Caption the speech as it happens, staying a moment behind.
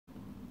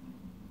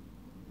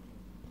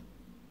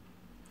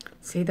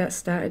See, that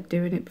started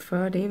doing it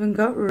before I'd even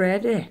got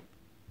ready.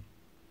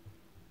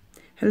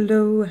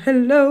 Hello,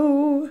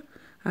 hello.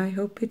 I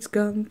hope it's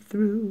gone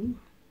through.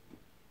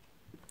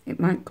 It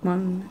might come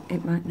on,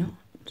 it might not.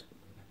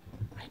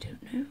 I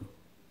don't know.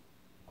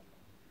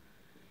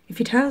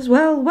 If it has,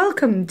 well,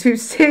 welcome to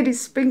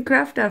Sadie's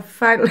Spincraft. I've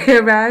finally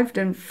arrived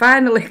and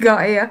finally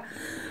got here.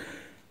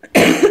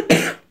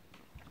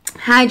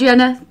 Hi,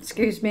 Jenna.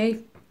 Excuse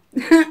me.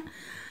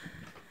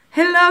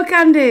 Hello,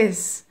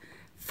 Candice.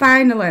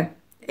 Finally.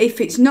 If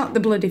it's not the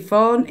bloody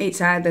phone, it's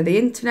either the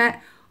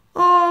internet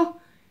or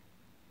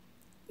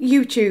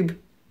YouTube.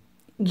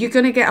 You're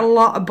going to get a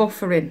lot of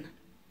buffering.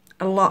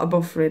 A lot of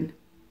buffering.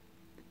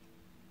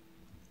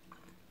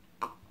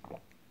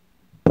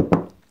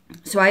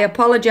 So I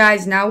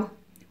apologise now.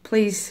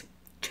 Please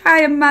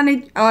try and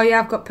manage. Oh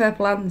yeah, I've got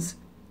purple hands.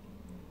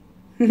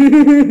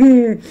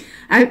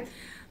 I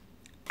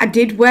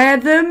did wear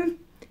them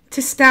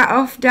to start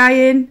off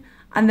dyeing,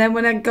 and then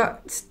when I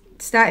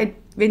started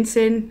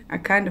rinsing, I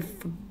kind of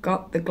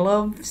forgot the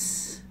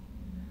gloves.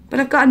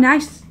 But I've got a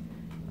nice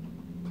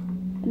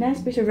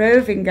bit of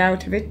roving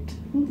out of it.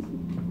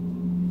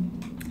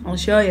 I'll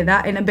show you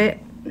that in a bit.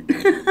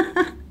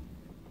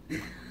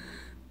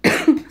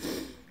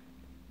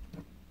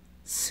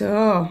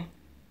 So,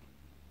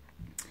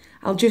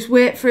 I'll just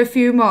wait for a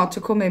few more to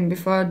come in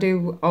before I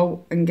do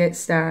out and get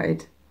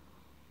started.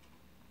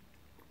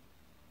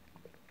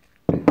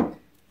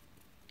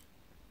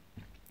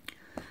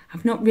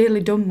 I've not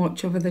really done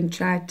much other than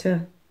tried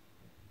to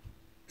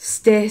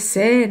stay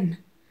sane.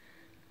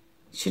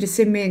 Should have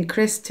seen me and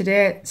Chris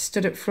today,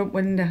 stood at front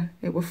window.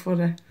 It was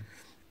funny.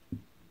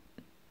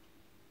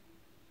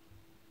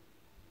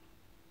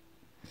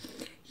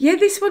 Yeah,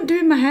 this wasn't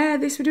doing my hair.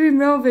 This was doing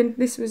roving.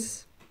 This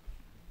was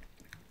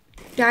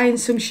dyeing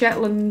some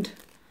Shetland.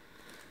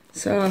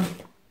 So,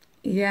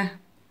 yeah.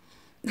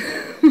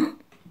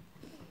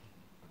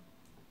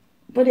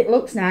 But it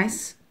looks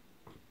nice.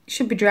 It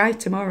should be dry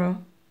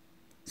tomorrow.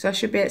 So I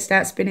should be able to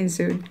start spinning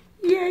soon.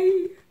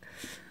 Yay!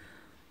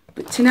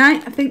 But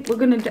tonight I think we're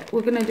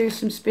gonna do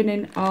some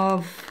spinning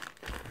of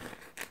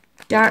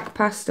dark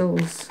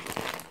pastels.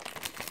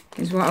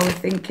 Is what I was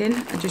thinking.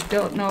 I just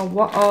don't know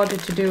what order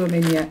to do them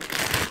in yet.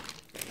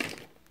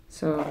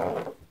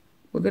 So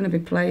we're gonna be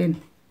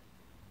playing.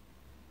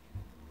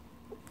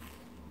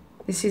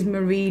 This is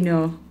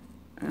merino,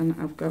 and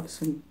I've got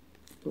some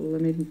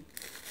blooming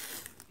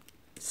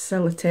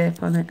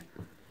sellotape on it.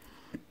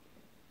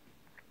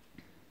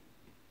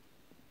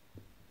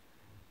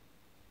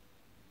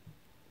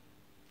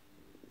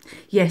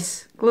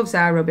 Yes, gloves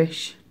are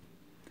rubbish.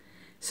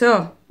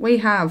 So we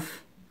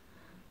have,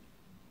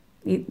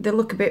 they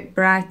look a bit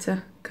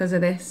brighter because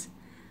of this.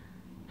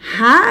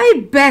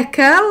 Hi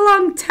Becca,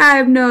 long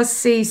time no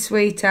see,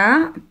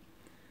 sweetheart.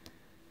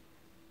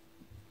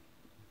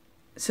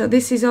 So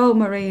this is all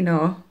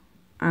merino,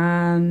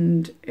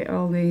 and it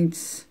all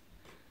needs,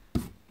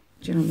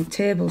 you know, my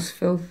table's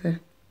filthy.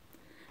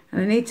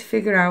 And I need to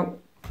figure out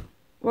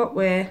what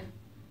way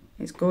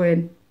it's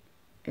going,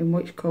 in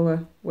which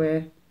colour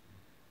way.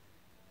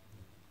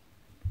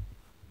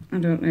 I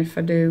don't know if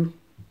I do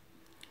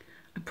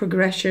a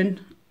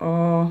progression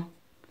or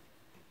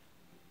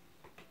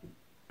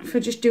if I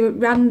just do it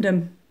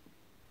random.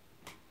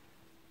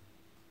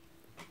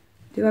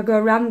 Do I go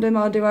random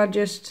or do I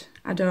just,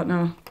 I don't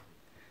know.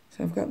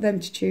 So I've got them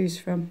to choose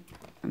from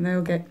and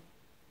they'll get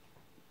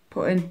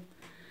put in.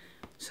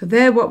 So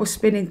they're what we're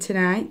spinning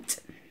tonight.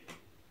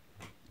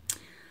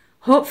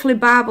 Hopefully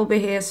Barb will be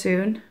here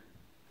soon.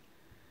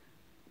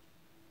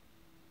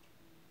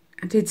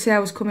 I did say I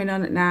was coming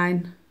on at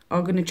 9.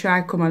 Or going to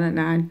try come on at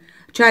 9.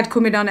 I tried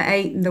coming on at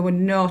 8 and there was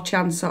no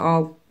chance at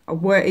all. I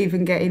weren't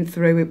even getting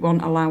through. It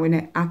wasn't allowing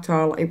it at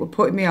all. It was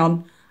putting me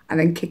on and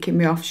then kicking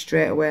me off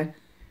straight away.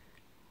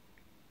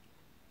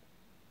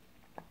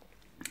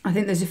 I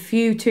think there's a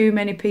few too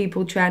many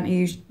people trying to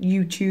use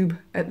YouTube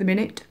at the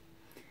minute.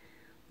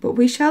 But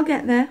we shall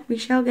get there. We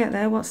shall get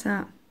there. What's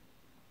that?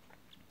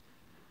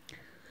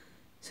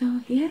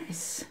 So,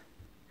 yes.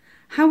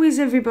 How is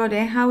everybody?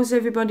 How's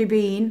everybody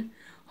been?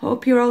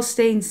 Hope you're all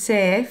staying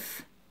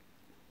safe.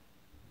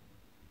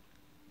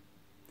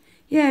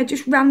 Yeah,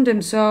 just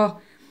random, so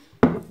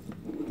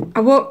I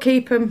won't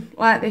keep them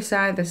like this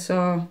either,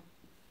 so,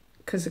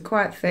 because they're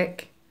quite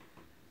thick.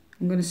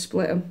 I'm going to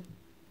split them.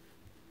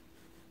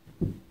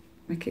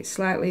 Make it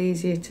slightly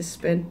easier to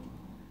spin.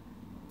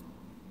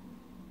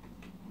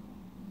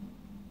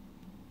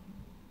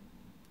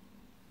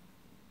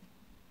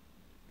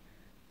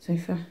 So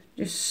if I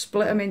just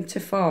split them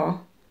into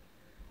 4,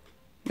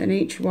 then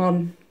each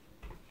one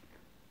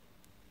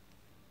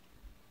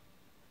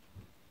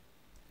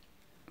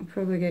will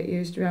probably get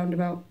used around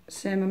about the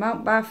same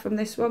amount, bar from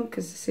this one,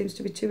 because there seems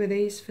to be 2 of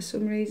these for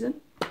some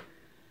reason.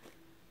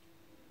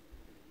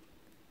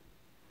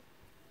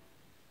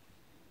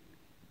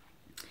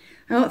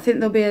 I don't think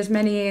there'll be as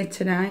many here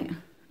tonight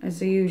as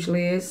there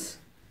usually is.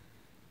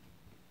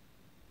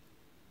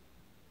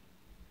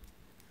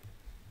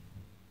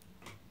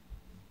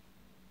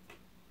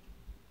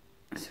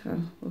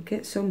 So we'll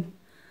get some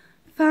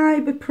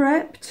fibre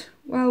prepped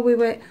while we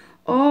wait.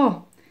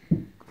 Oh,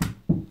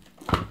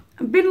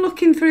 I've been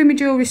looking through my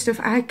jewellery stuff.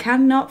 I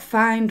cannot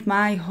find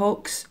my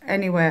hooks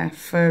anywhere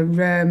for,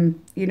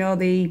 you know,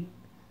 the...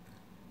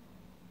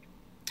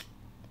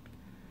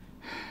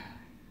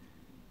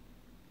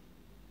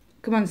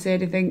 Come on,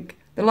 Sadie, think.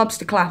 The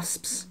lobster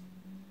clasps.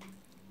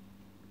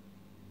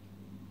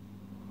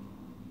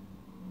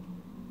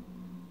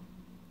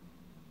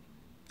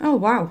 Oh,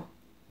 wow.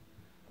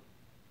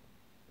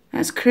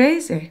 That's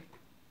crazy.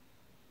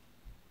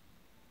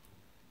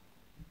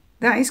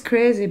 That is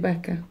crazy,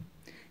 Becca.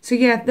 So,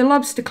 yeah, the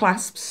lobster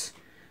clasps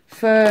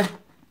for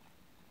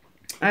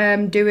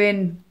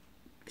doing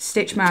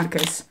stitch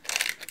markers.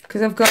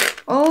 Because I've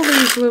got all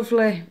these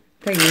lovely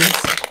things.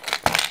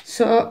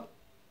 So,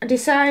 I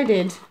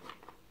decided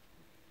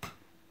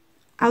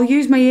I'll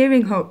use my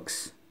earring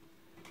hooks.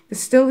 They're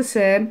still the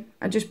same.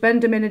 I just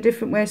bend them in a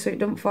different way so it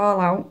don't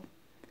fall out.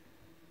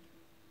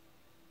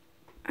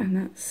 And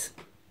that's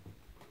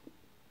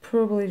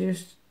probably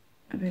just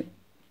a bit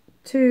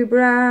too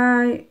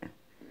bright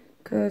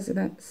because of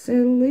that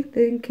silly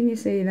thing. Can you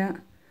see that?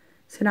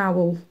 It's an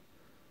owl.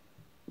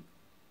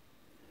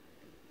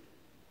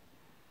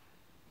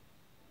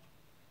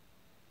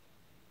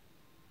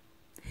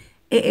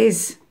 It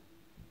is.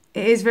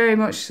 It is very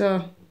much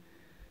so.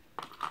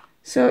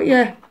 So,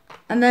 yeah.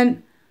 And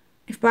then,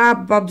 if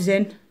Bob's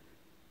in,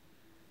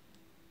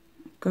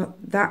 I've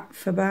got that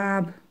for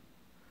Barb.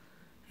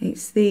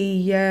 It's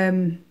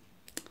the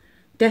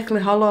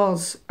Deathly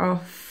Hallows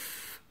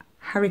of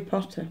Harry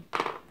Potter.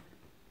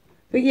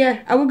 But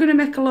yeah, I was going to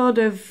make a load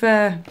of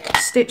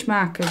stitch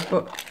markers,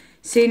 but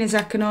seeing as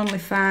I can only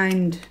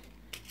find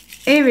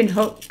earring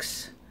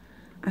hooks,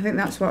 I think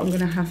that's what I'm going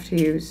to have to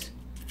use.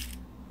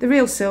 The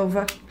real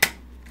silver.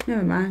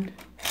 Never mind.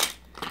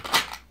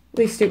 At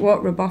least it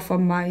won't rub off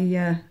on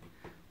my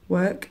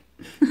work.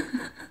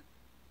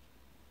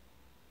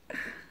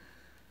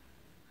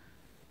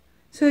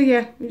 So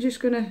yeah, we're just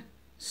going to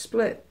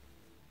split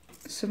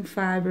some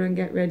fibre and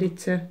get ready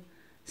to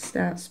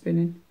start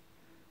spinning.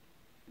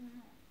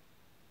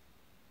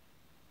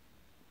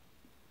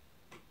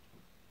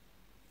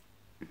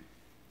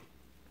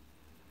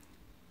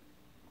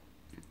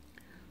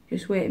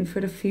 Just waiting for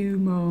a few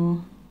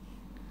more.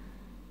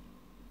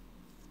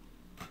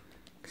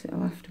 Because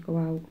it'll have to go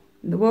out.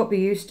 And they won't be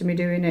used to me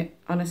doing it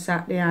on a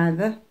Saturday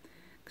either.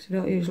 Because I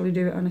don't usually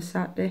do it on a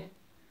Saturday.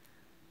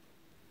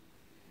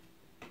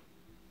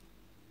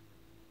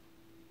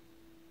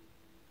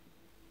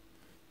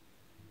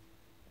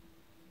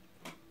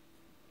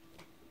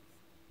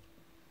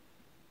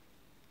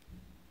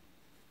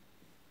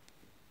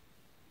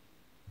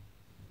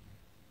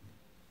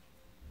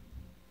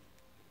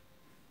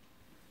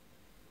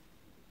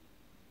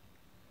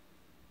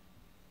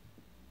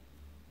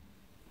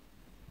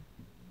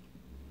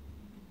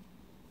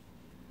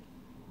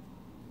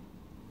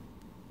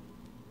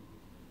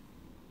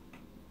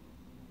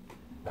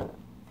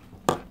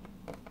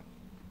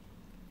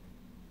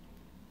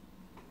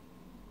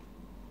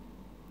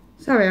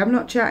 Sorry, I'm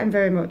not chatting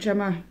very much,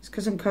 am I? It's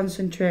because I'm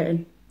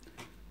concentrating.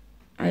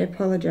 I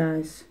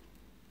apologise.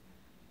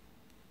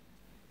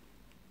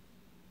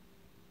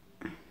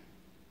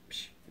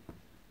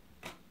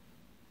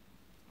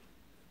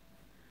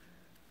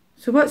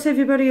 So what's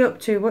everybody up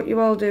to? What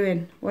you all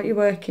doing? What you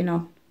working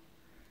on?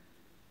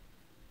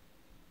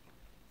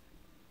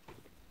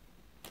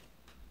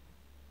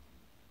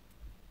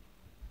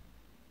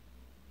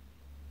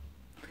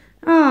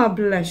 Oh,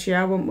 bless you,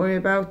 I won't worry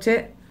about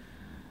it.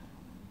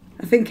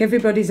 I think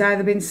everybody's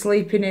either been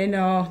sleeping in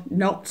or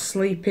not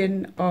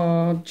sleeping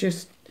or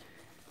just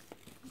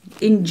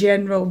in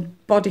general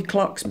body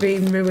clocks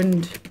being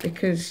ruined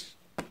because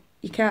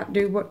you can't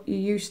do what you're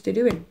used to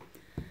doing.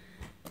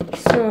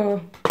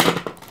 So,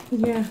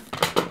 yeah,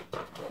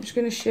 I'm just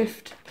going to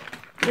shift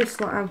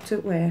this lot out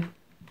of the way.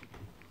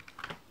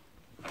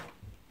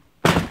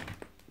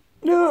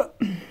 No.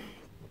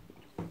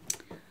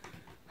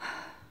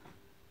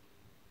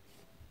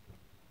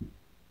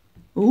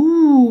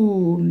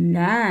 Ooh,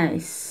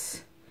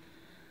 nice.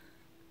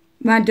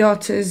 My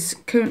daughter's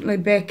currently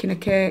baking a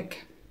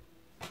cake.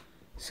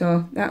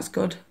 So that's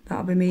good.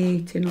 That'll be me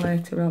eating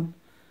later on.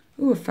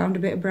 Ooh, I found a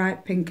bit of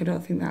bright pink. I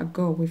don't think that'll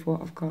go with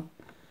what I've got.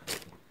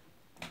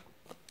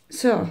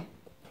 So,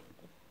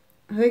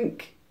 I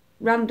think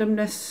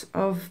randomness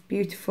of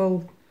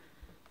beautiful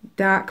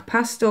dark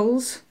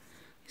pastels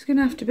is going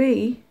to have to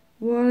be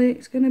what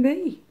it's going to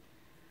be.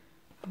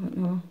 I don't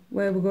know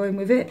where we're going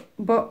with it,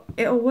 but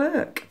it'll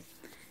work.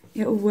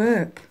 It'll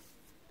work.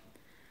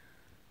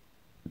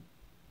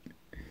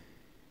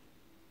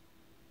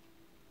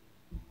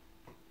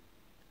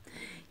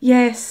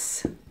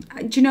 Yes.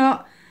 Do you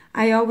know,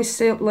 I always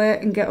stay up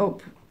late and get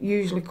up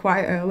usually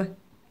quite early.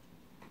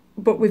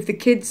 But with the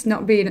kids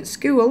not being at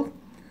school,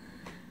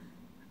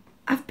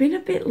 I've been a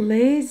bit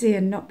lazy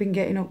and not been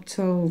getting up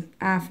till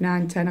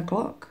 9:30, 10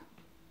 o'clock.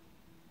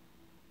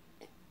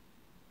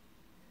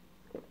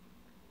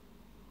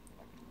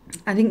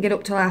 I didn't get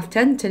up till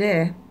 10:30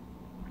 today,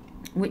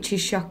 which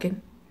is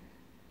shocking.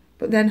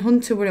 But then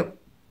Hunter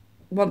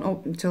went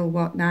up until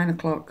what, 9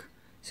 o'clock.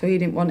 So he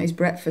didn't want his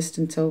breakfast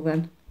until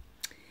then.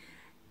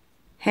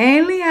 Hey,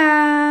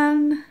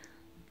 Leanne.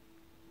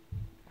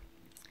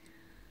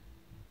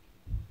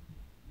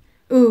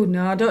 Oh,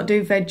 no, I don't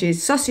do veggies.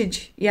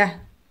 Sausage, yeah,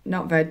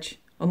 not veg.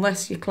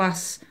 Unless you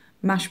class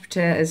mashed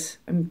potatoes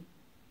and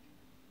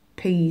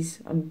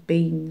peas and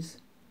beans.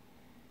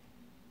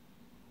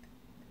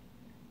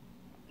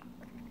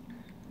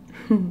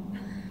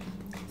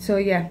 So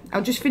yeah,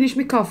 I'll just finish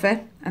my coffee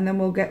and then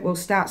we'll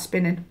start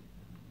spinning.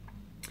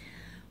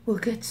 We'll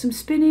get some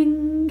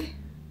spinning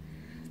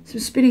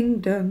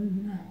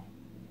done.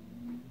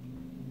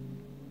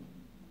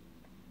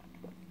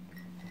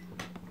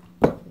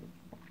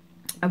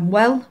 And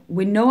well,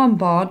 we know I'm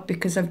bored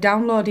because I've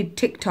downloaded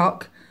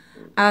TikTok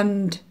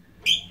and,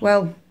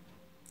 well,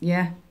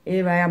 yeah,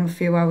 here I am a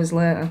few hours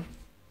later.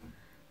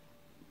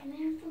 Can I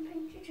have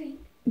something to drink?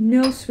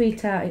 No,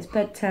 sweetheart, it's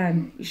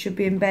bedtime. You should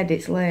be in bed,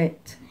 it's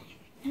late.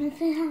 Can I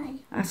say hi?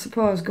 I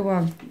suppose, go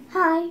on.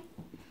 Hi.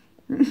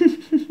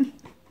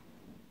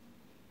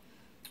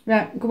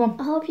 Right, go on.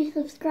 I hope you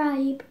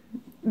subscribe.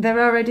 They're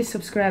already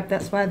subscribed,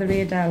 that's why they're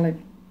here,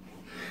 darling.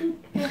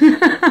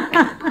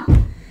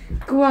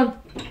 Go on.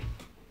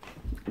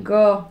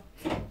 Go.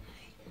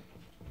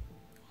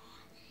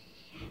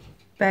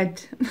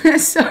 Bed.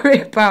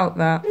 Sorry about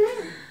that.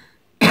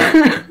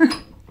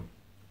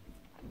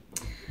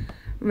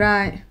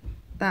 Right,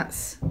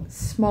 that's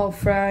small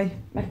fry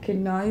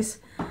making noise.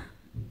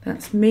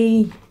 That's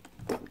me.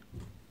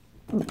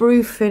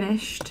 Brew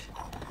finished.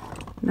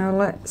 Now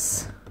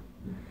let's...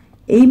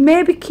 He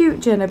may be cute,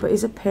 Jenna, but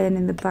he's a pain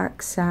in the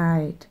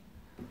backside.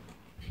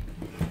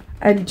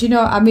 And do you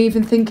know, I'm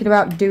even thinking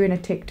about doing a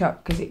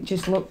TikTok because it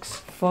just looks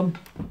fun.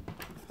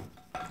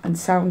 And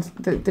sounds,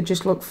 they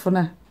just look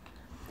funny.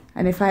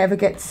 And if I ever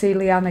get to see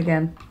Leanne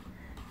again,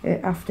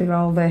 after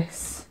all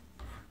this,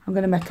 I'm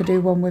going to make her do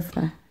one with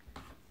me.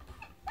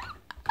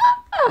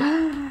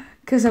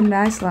 Because I'm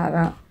nice like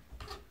that.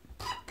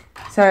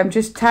 So I'm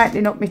just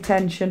tightening up my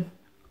tension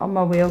on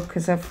my wheel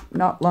because I've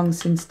not long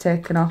since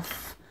taken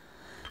off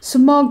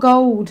some more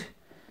gold.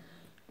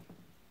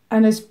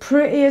 And as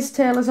pretty as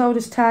Taylor's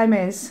oldest time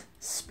is,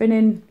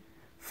 spinning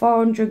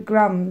 400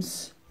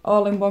 grams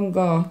all in one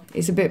go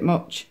is a bit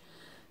much.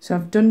 So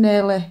I've done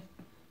nearly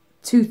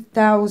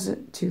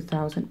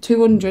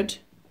 200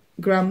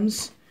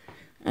 grams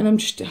and I'm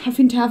just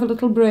having to have a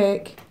little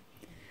break.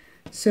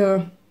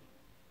 So,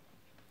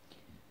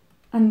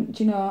 and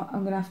do you know,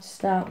 I'm going to have to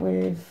start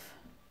with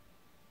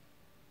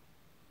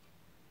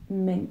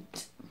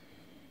mint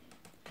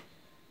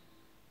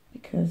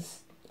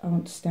because I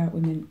want to start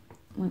with mint.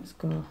 Let's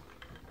go.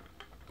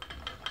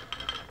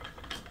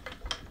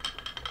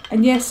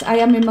 And yes, I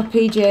am in my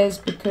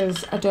PJs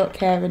because I don't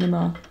care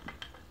anymore.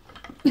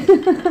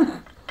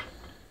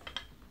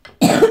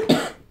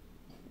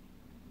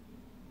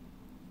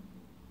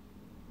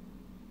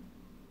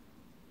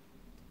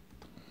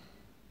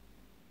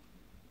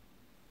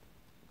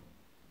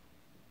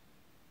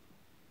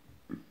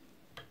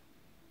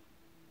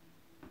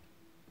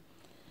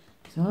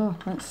 So,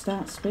 let's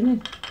start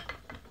spinning.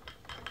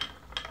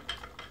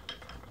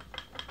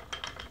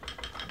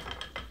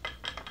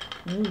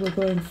 Oh, we're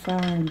going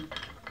fine.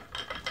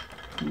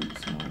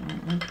 That's all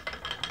right then.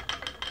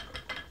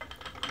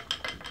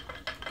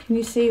 Can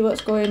you see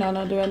what's going on,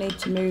 or do I need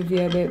to move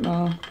you a bit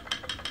more?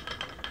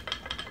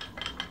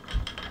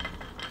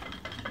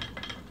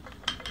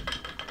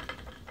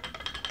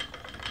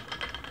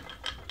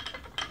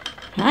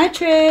 Hi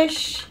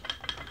Trish!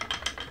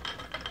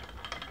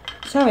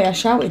 Sorry, I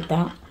shouted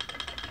that.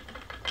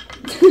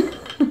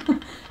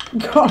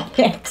 Got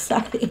me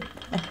excited.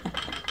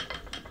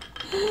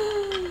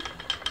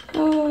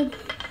 Oh.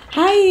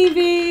 Hi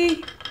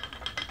Evie!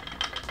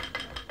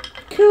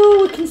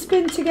 Cool, we can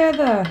spin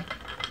together.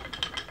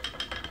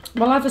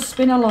 We'll have a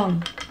spin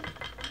along.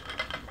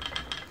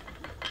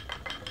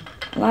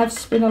 I'll have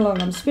spin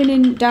along. I'm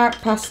spinning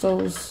dark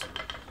pastels.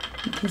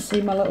 You can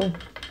see my little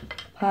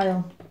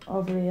pile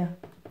over here.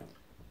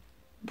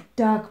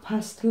 Dark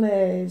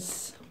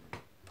pastels.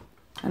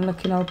 And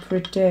looking all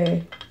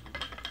pretty.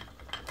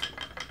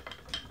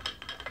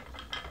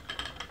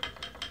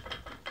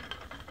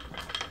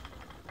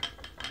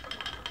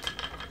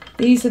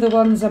 These are the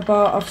ones I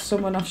bought off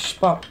someone off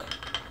Spock.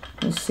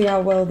 We'll see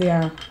how well they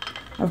are.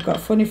 I've got a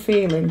funny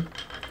feeling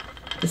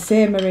the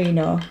same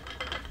merino,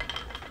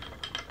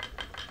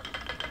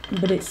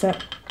 but it's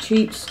that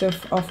cheap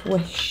stuff off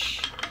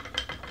Wish.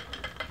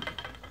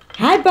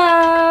 Hi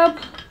Bob!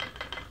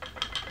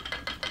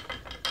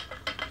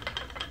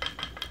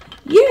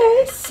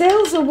 Yes,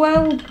 sales are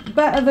well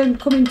better than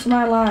coming to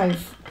my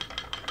live.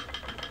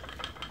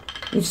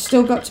 We've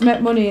still got to make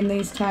money in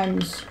these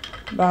times,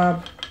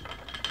 Bob.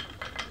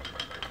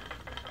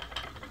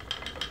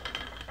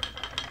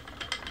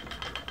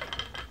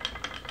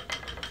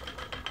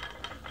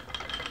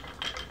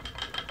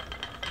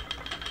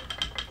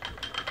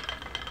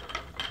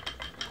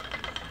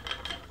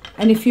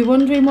 And if you're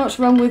wondering what's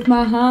wrong with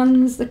my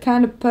hands, they're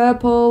kind of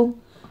purple.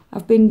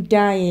 I've been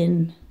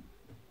dying.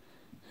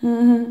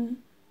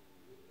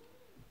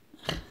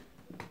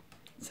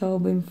 It's all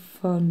been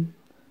fun.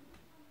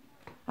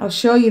 I'll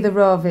show you the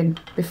roving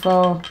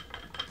before,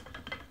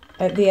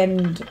 at the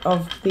end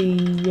of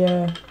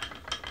the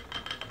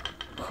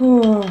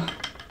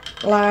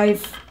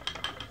live.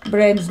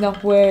 Brain's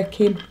not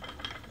working.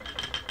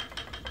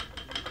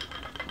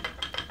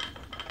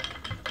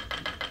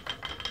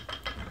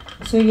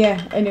 So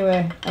yeah,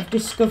 anyway, I've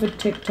discovered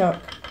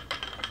TikTok.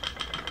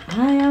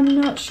 I am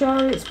not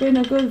sure it's been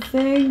a good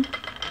thing.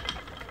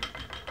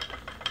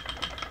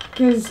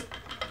 Because,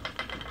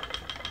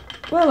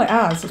 well, it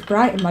has. It's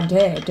brightened my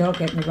day, don't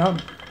get me wrong.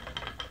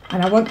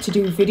 And I want to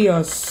do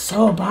videos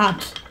so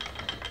bad.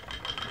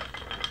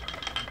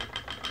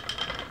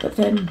 But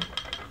then,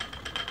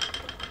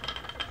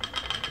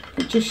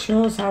 it just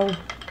shows how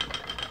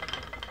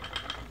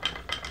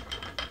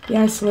the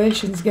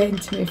isolation's getting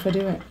to me if I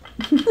do it.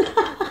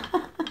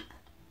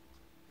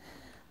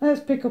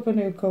 Let's pick up a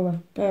new colour,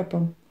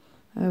 purple.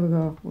 There we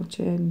go, we'll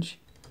change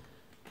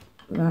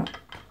that.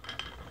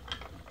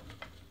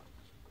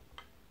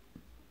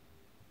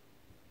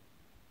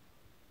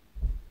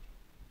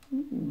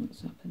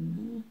 What's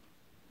happened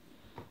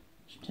there?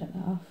 Should take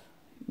that off.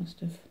 It must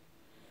have.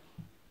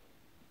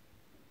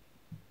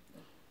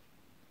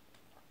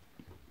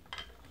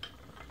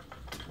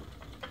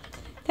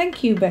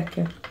 Thank you,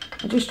 Becca.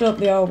 I just hope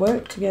they all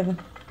work together.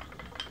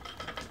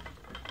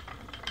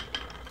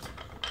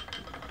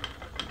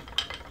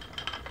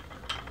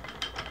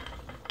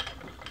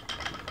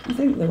 I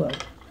think they will.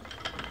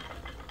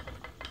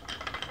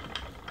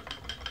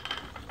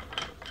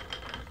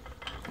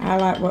 I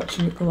like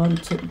watching it go on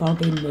to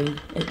bobbing me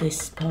at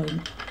this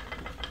point.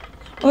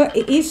 Oh,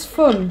 it is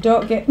fun.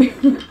 Don't get me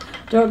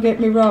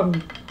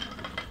wrong.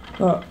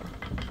 But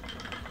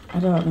I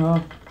don't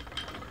know.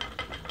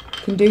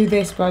 I can do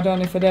this, but I don't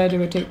know if I dare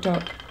do a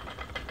TikTok.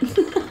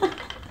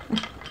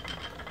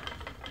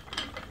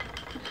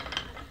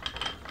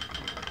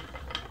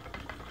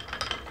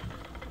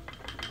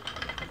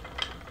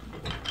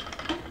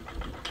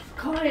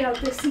 God, I had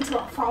this until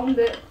I found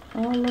it.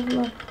 Oh,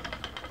 lovely.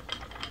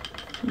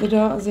 The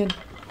daughter's in.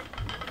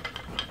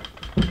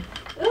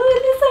 Oh,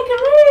 it looks like a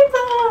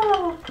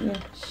rainbow! Yeah.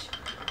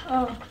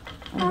 Oh.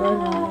 I'm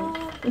going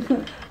out.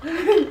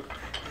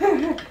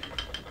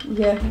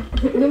 Yeah.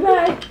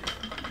 Goodbye.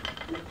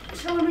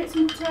 Shall I make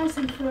some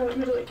icing for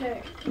middle of the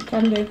cake? You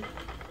can do.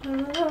 I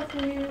thought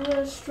we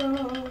were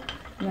strong.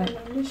 Yeah. And I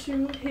miss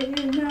you here,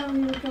 now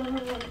you're gone.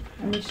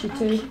 I miss you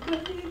too.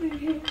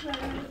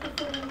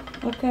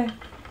 Okay.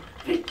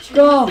 Picture.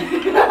 Go.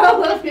 I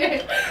love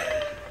you.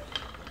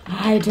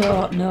 I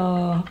don't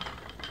know.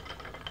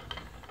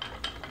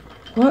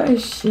 What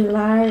is she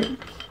like?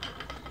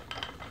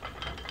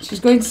 She's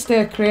going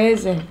stir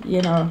crazy,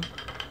 you know.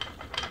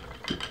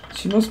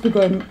 She must be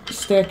going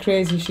stir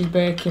crazy, she's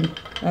baking.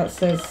 That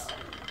says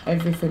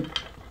everything.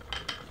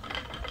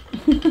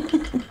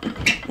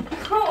 I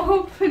can't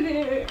open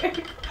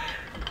it.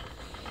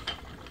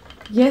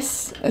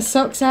 Yes, her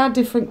socks are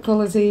different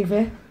colours,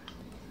 Evie.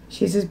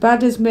 She's as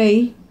bad as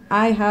me.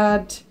 I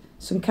had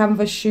some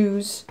canvas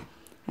shoes.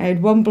 I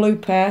had one blue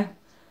pair,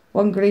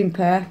 one green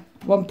pair,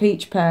 one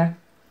peach pair,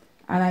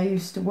 and I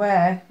used to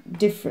wear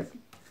different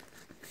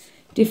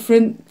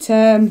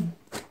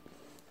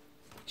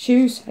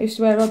shoes. I used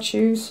to wear odd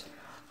shoes.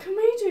 Can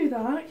we do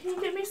that? Can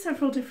you get me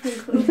several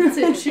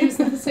different shoes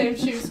and the same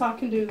shoes so I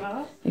can do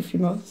that? If you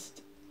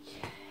must.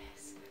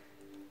 Yes.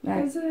 Right.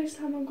 When's the next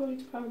time I'm going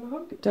to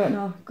Primark? Don't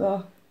know.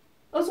 Go.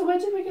 Also, where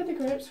did we get the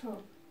grapes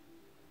from?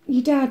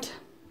 Your dad.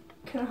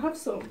 Can I have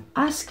some?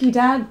 Ask your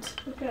dad.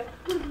 Okay.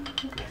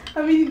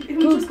 I mean,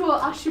 we'll just go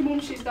ask your mum,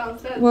 she's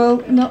downstairs.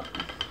 Well, okay. no.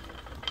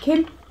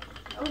 Kim,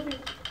 Okay.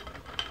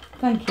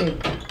 thank you.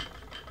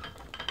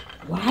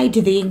 Why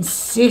do they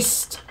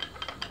insist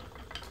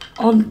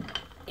on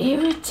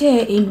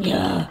irritating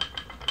you?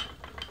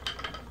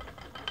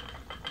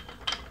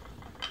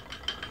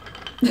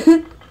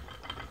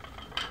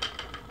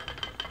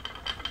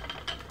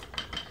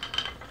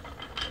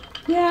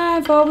 Yeah,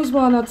 I've always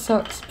worn odd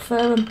socks.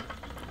 Prefer them.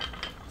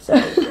 So,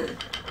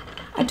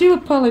 I do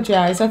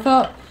apologise. I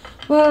thought,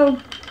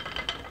 well,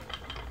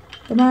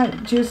 they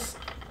might just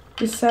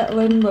be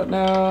settling, but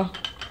no.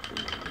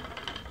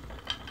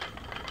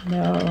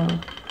 No.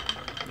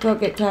 Don't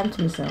get time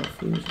to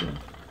myself, usually.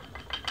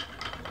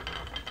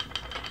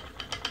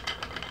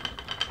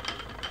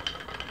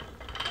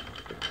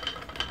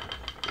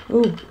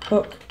 Ooh,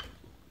 hook.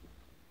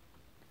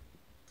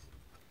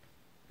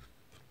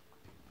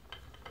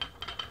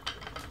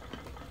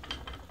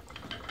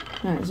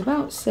 Right, it's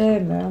about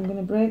same there. I'm going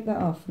to break that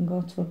off and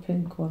go to a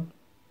pink one.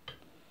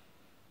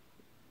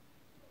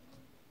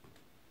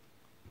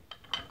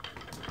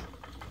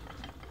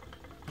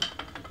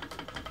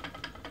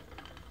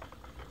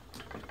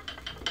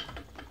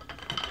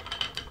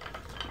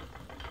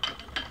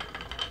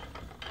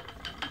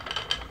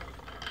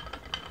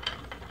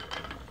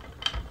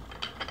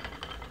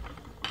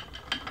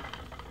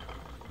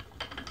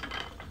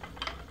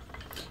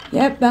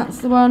 Yep, that's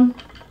the one.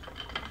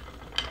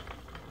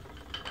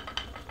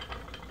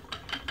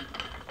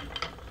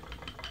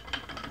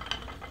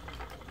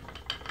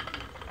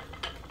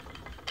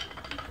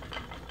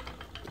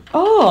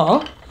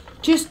 Or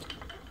just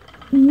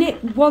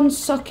knit one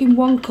sock in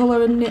one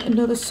colour and knit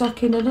another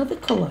sock in another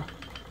colour.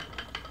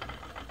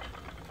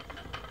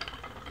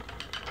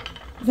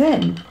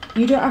 Then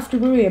you don't have to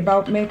worry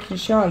about making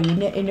sure you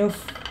knit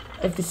enough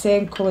of the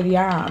same colour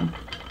yarn.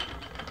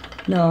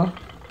 No,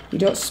 you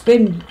don't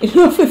spin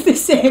enough of the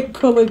same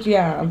coloured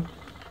yarn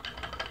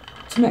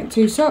to make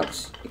 2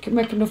 socks. You can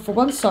make enough for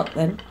 1 sock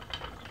then.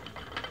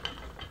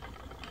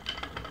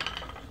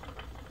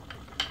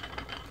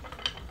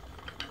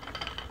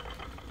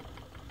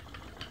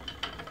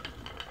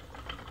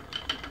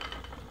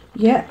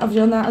 Yeah, I've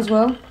done that as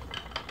well.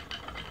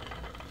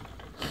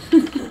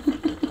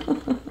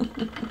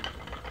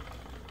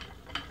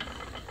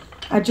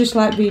 I just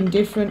like being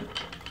different.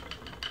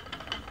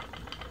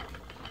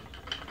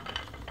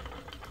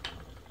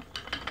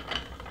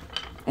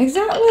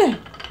 Exactly.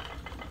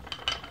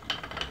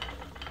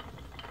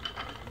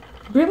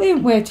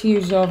 Brilliant way to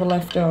use over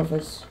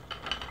leftovers.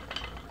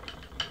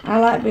 I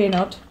like being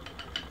odd.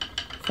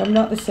 If I'm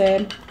not the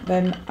same,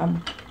 then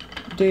I'm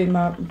doing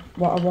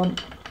what I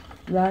want.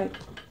 Right.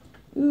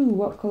 Ooh,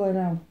 what colour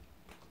now?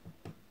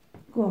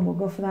 Go on, we'll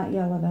go for that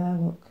yellow there,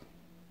 look.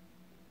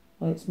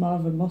 Well, it's more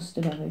of a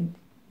mustard, I think.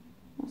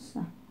 What's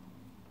that?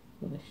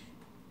 Rubbish.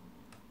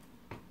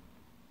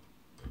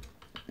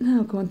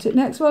 Now go on to the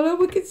next one. Oh,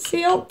 we can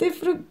see all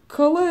different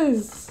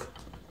colours.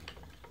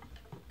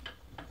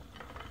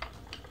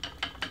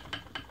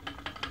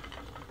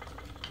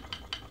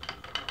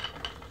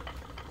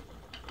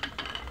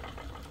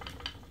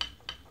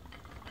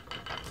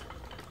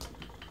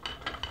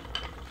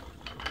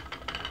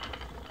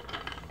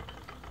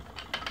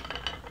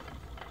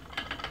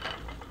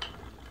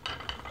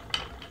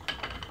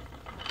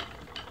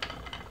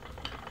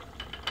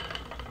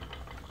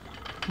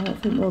 I don't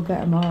think we'll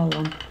get them all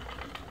on. I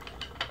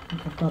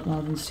think I've got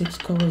more than 6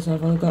 colours.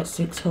 I've only got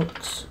 6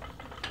 hooks.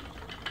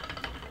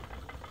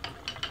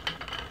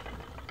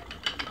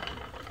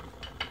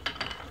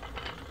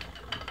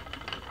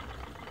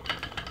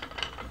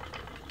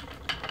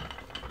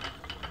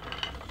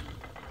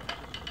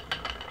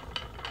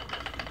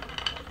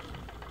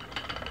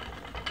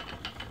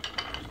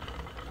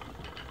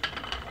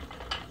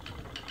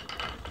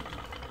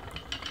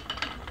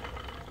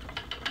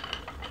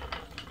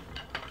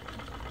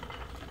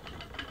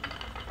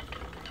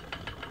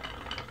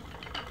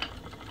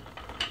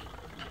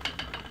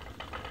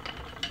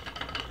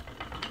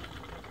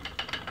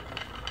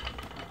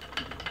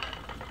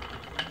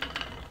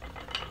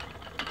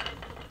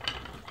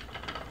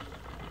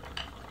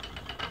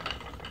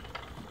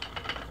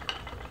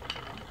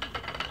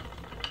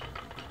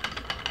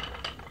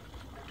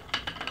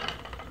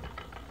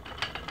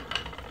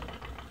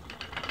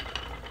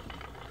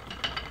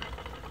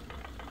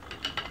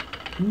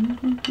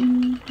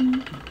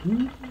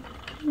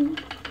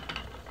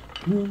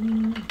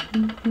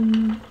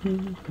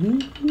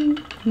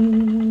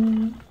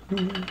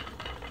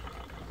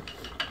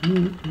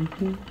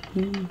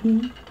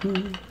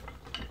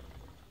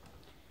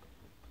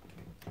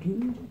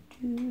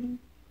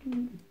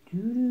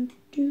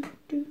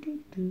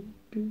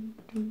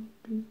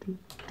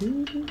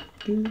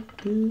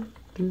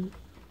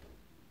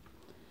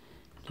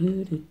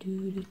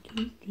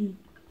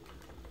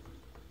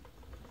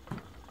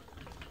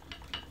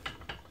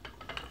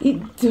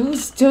 It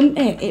does, doesn't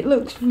it? It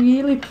looks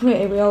really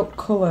pretty with all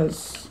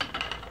colours.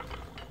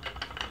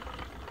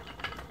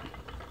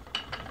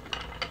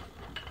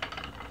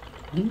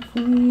 For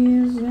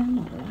years and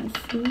my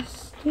life is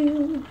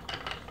still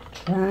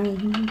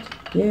trying to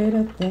get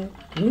up that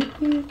great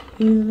big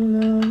hill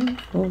of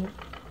hope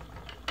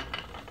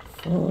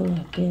for a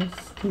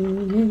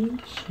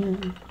destination.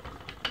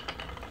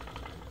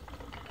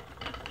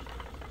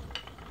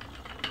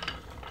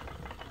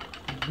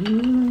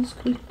 Realize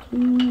quickly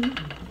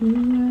when you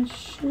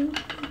rush the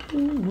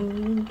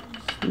world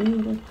is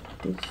made of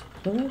this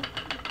blood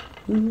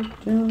you don't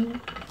feel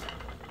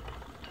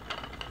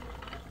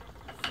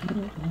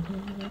whatever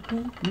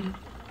that means.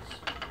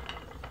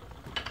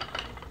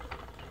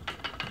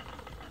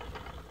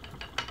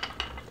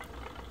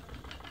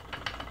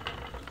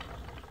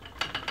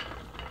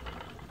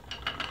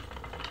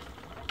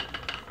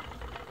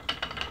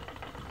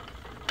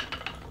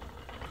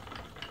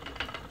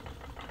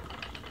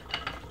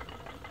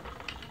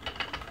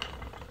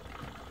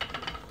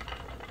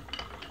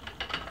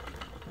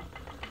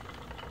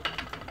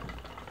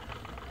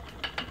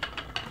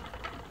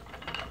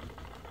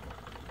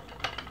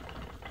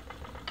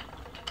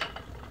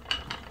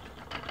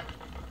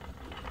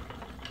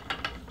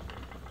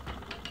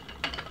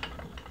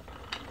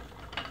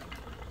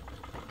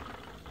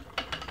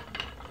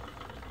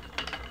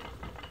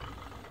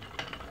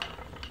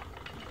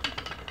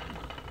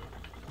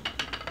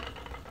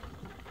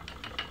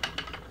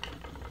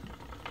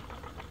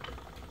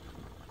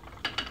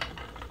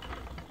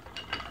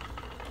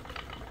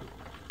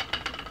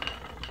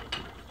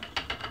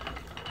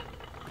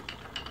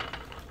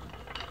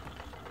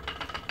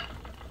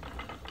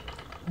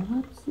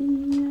 What's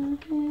in your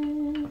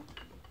head?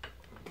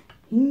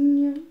 In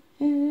your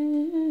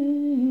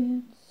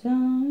head,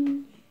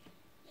 sorry.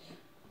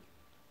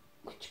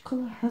 Which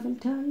colour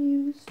haven't I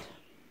used?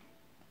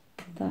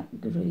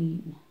 that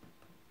green.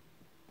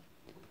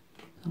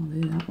 I'll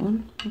do that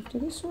one after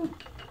this one.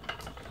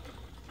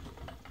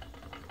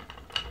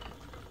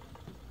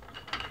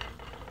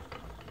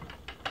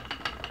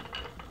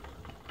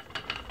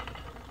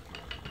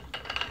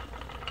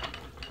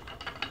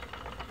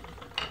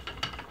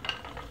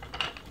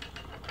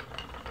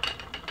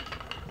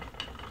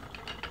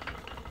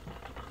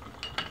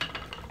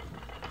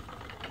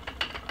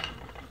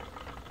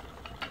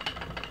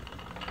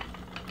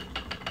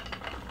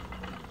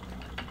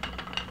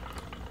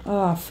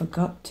 Oh, I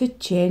forgot to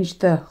change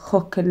the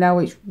hook and now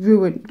it's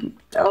ruined.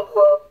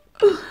 Oh,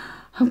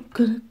 I'm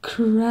gonna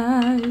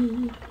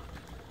cry.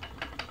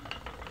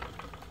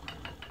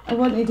 I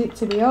wanted it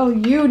to be all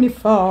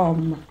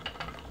uniform.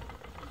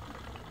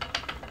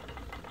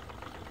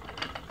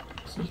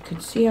 So you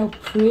could see how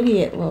pretty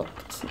it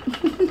looked.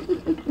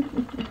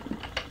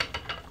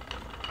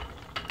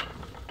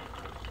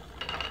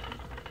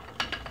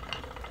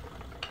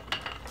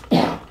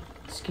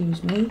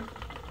 Excuse me.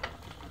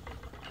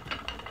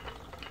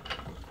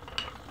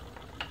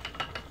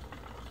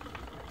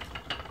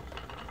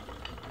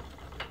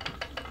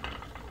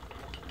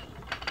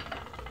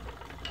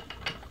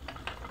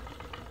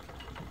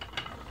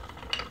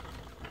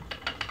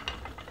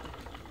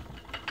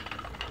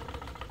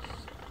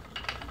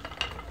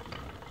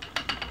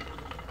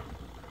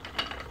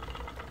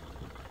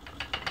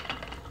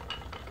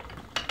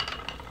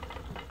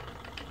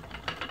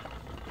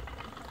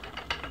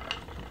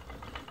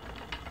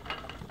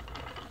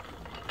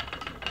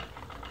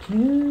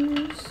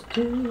 Just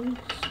a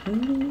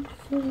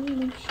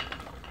foolish,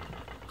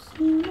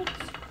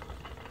 let's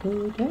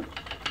go down,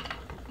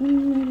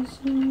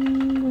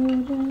 medicine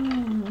go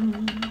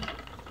down,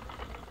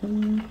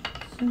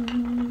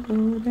 medicine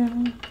go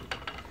down.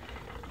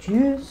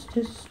 Just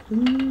a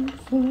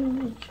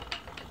spoonful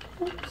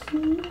of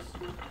medicine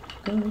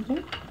go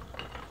down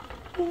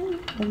in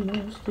the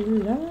most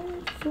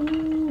delightful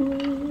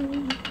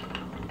way.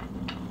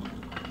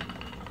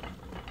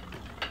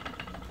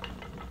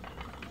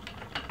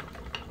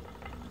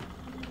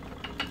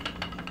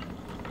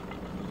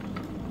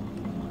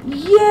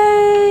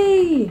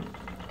 Yay!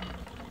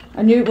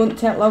 I knew it wouldn't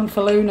take long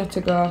for Luna to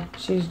go.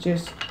 She's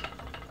just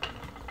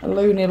a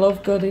loony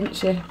love good, isn't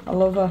she? I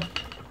love her.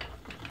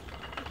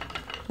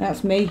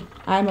 That's me.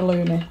 I'm a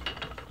loony.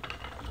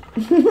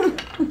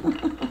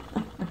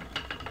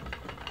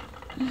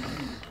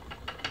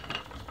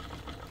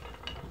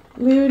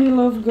 Loony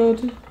love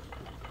good.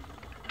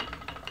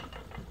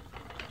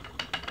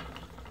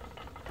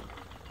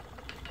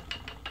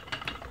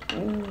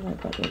 Oh, I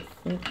got it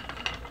thick.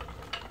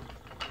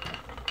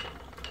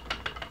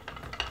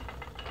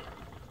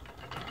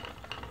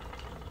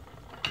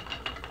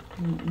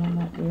 Not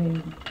that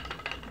green.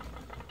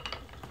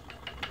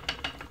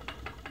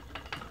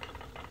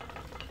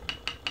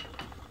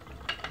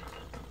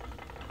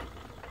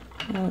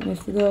 I don't know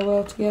if they go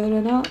well together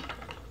or not.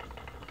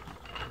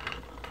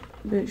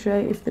 But it's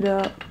right if they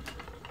don't.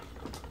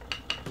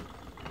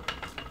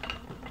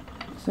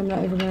 So I'm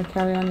not even going to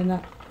carry on in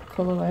that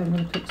colour. I'm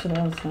going to pick something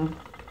else now.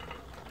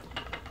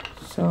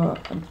 So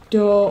I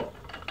don't...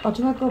 Or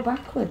do I go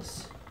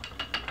backwards?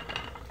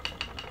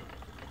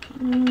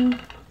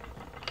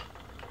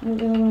 I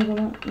don't want to go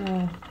back.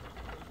 No.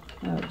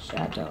 Oh,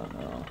 I don't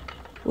know.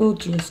 We'll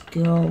just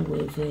go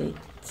with it.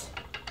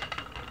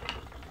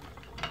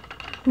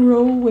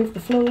 Roll with the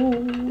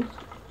flow.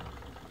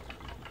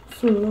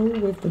 Flow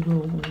with the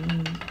roll.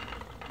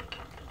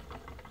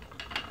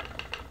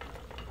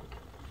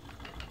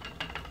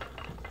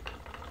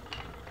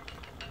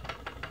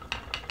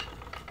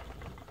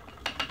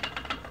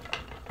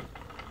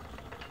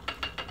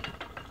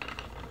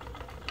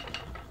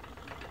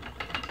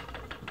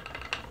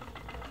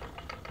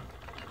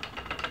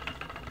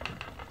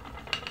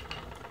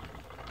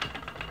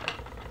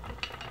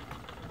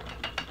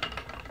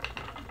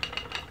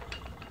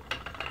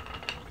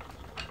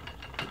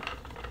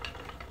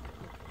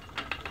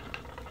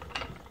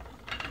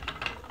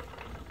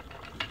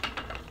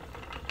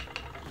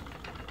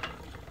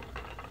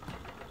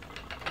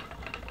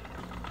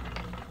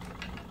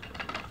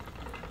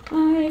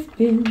 I've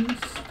been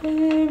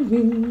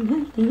staring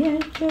at the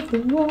edge of the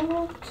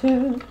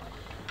water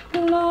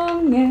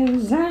long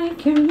as I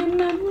can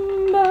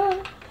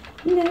remember,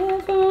 never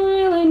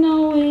really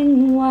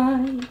knowing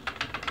why.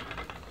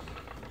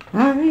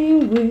 I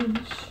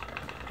wish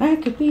I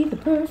could be the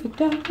perfect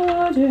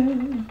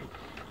daughter,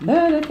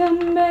 but I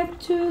come back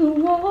to the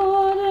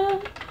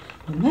water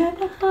no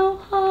matter how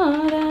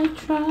hard I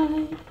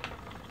try.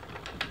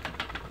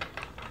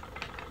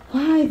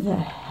 Why the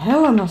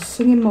hell am I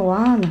singing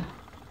Moana?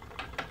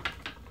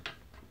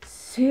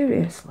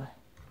 Seriously.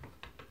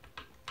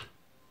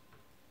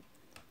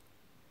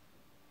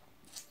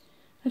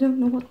 I don't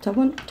know what I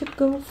want to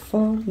go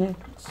for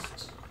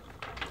next.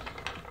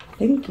 I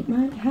think it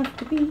might have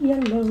to be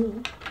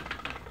yellow.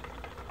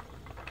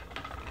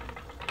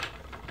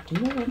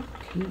 Do I want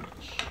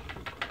peach?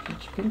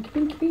 Peach, pinky,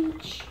 pinky,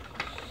 peach.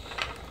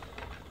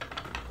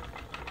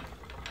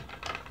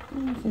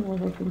 I think we'll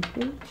go pinky,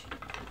 peach.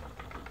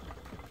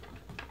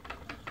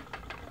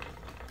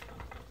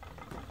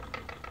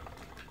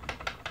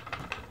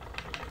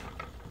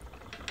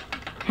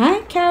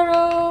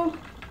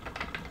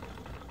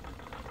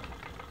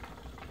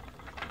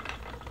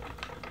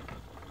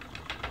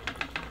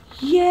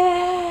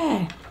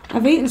 Yeah,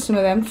 I've eaten some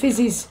of them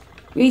fizzies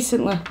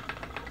recently.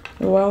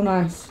 They're well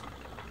nice.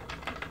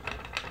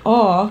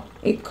 Or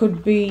it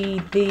could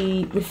be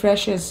the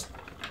refreshers.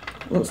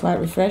 Looks like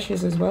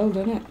refreshers as well,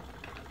 doesn't it?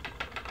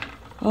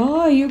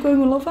 Oh, you going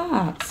with Love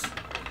Hearts?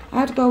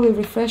 I'd go with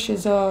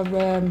refreshers or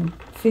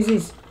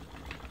fizzies.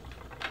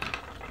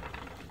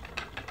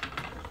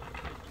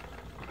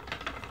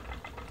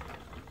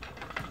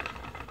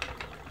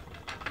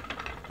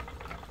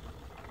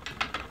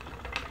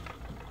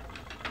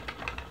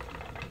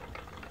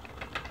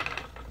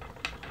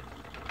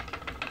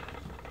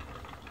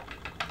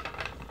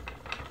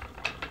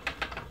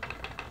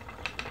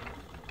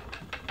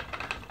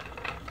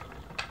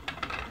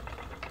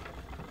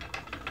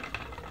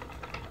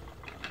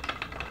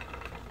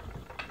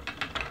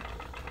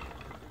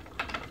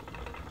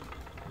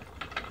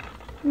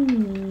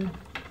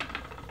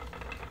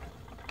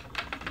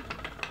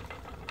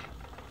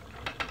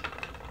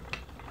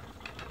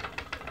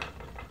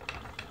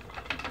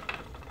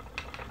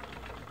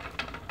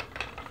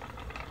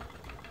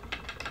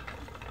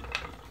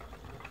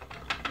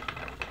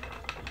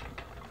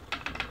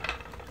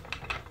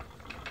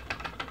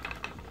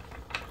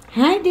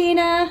 Hi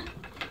Dina,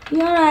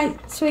 you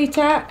alright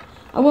sweetheart?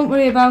 I won't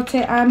worry about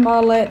it, I'm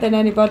more late than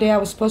anybody. I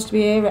was supposed to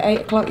be here at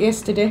 8 o'clock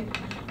yesterday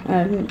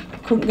and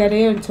couldn't get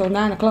here until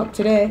 9 o'clock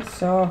today,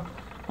 so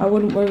I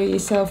wouldn't worry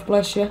yourself,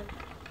 bless you.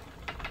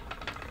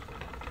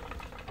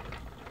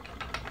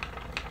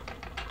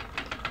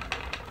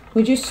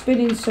 We're just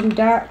spinning some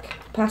dark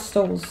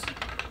pastels.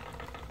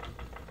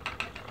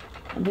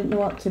 I didn't know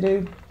what to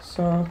do,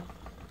 so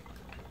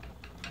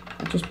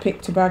I just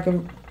picked a bag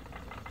of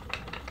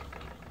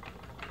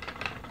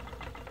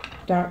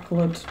dark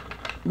coloured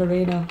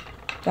merino,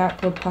 dark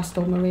coloured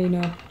pastel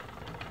merino.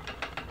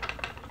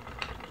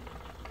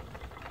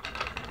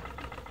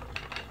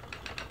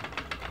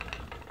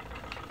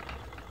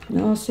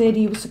 No,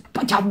 Sadie, you were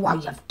but why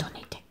you've done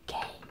it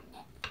again.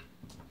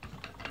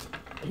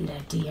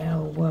 Bloody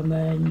hell,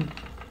 woman.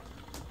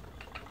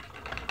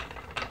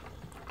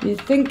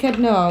 You'd think I'd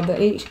know that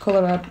each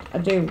colour I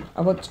do,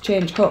 I want to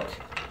change hook.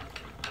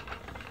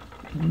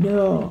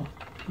 No,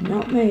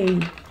 not me.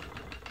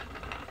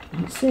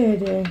 Not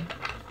Sadie.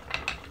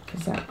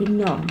 Because that'd be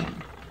normal.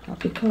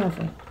 That'd be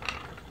clever.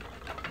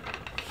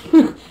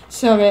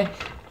 Sorry.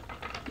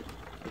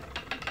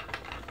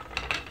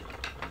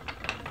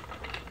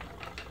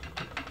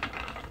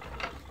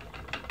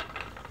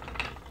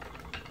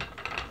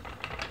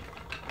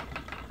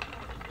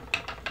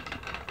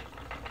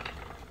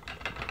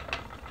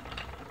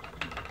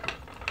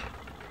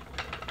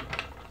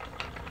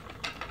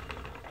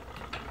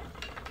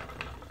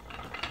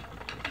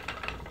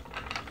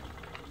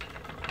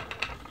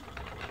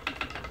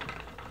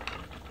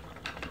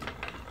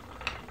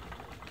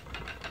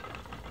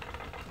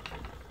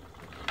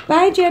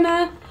 Bye,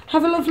 Jenna.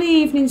 Have a lovely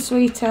evening,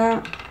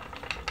 sweetheart.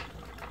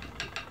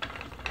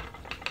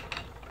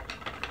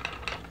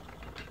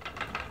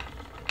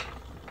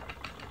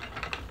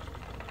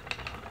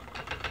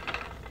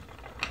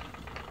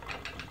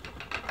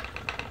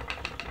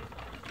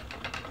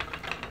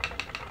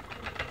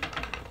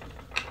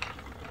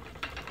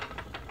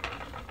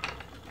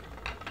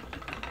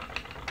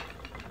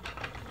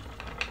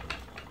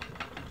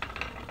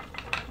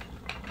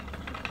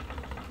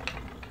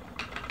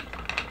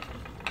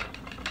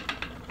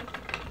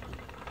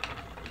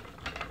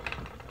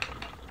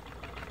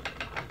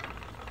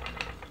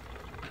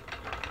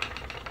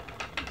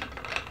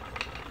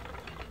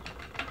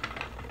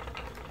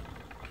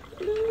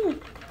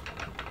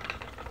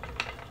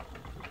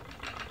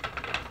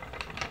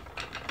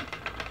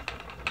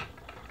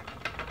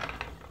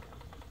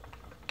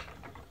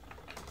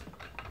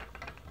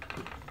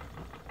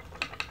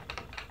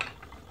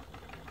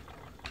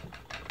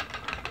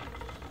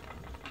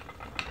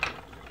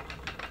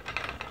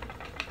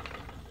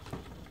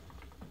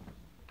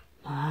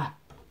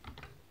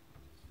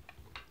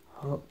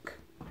 Hook.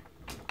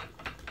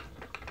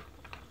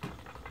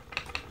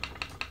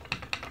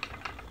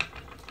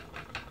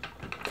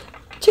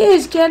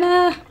 Cheers,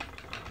 Jenna.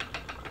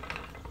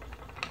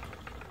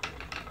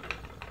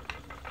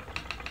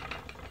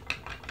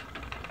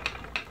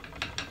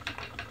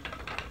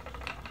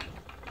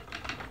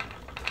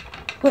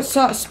 What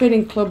sort of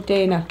spinning club,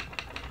 Dana?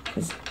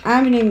 Because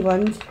I'm in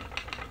England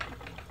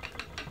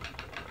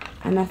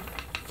and I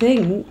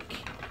think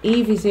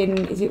Evie's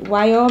in, is it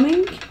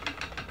Wyoming?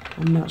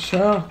 I'm not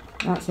sure.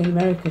 That's in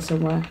America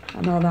somewhere.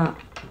 I know that.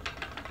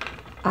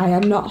 I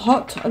am not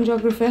hot on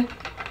geography.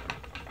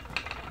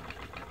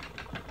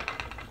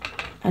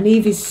 And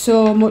Evie's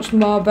so much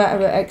more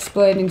better at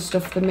explaining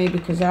stuff than me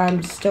because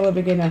I'm still a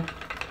beginner.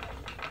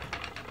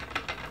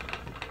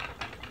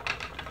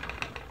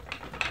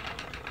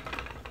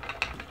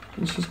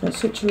 And she's got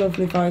such a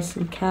lovely voice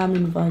and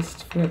calming voice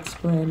for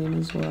explaining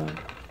as well.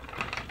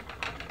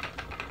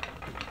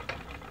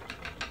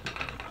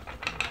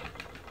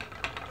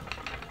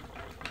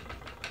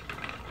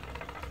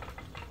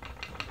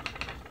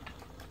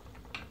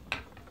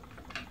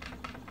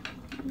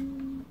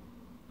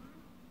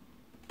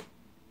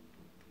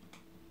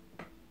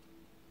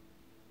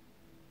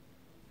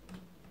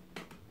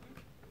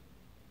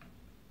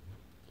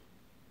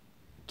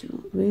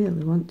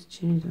 really want to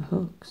change the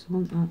hooks. I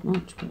want that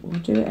much, but we'll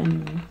do it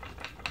anyway.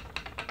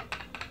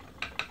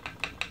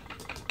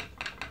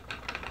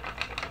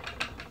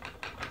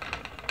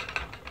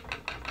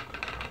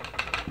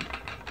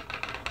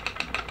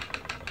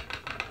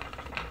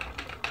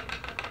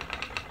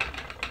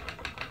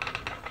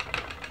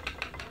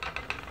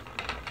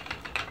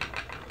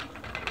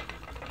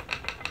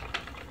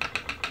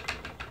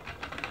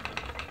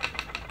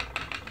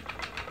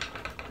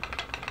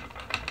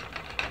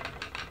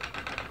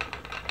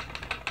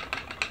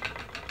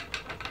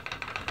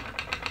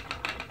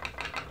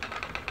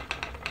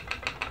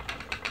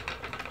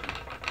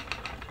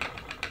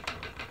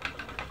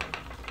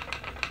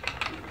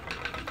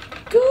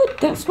 Good,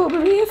 that's what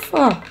we're here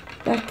for,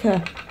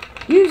 Becca.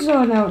 You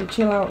zone out and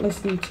chill out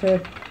listening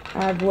to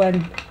our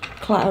Gwen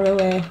clatter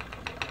away.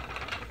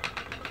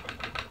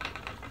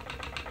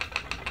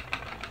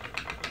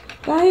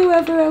 Bye,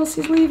 whoever else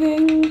is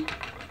leaving.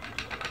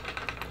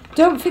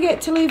 Don't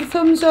forget to leave a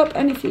thumbs up,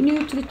 and if you're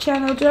new to the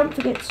channel, don't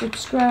forget to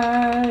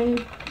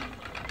subscribe.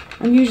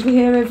 I'm usually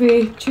here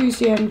every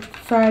Tuesday and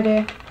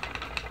Friday,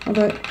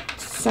 although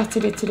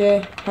Saturday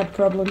today had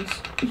problems.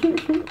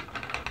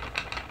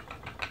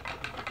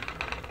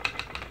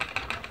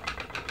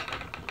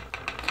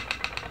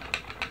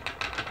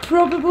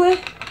 Probably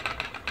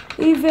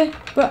either,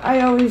 but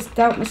I always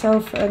doubt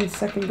myself and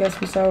second guess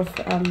myself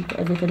and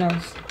everything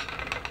else.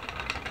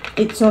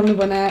 It's only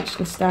when I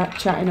actually start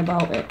chatting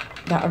about it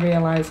that I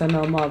realise I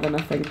know more than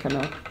I think I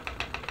know.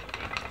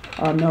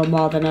 Or know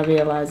more than I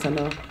realise I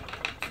know.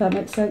 If that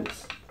makes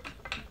sense.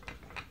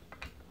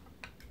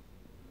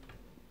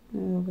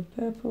 Now the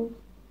purple.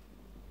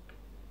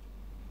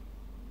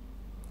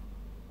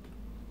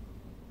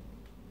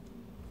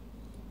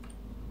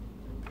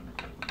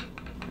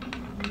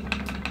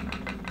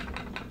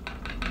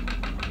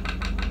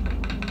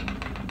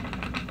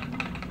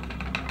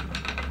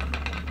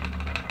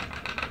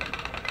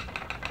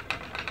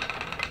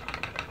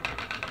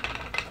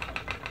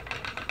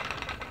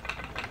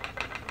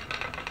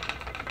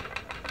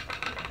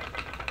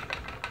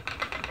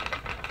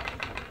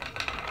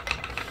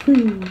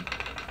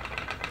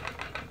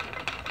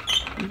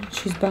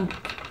 She's back.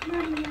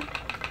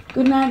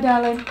 Good night,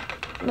 darling.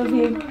 Love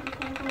you.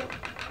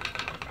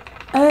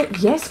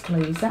 Yes,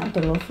 please. That'd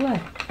be lovely.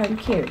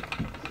 Thank you.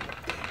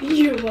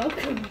 You're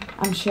welcome.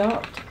 I'm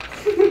shocked.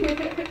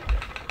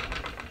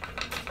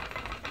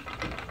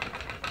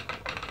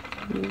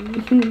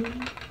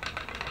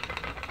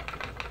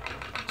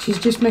 She's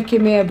just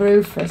making me a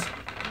brew for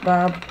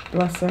Barb,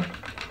 bless her.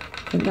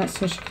 I think that's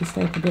so she can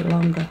stay up a bit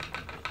longer.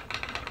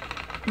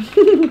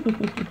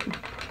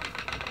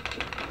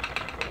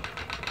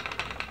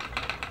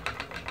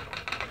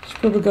 She'll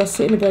probably go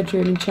sit in the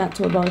bedroom and chat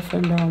to her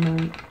boyfriend all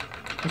night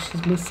because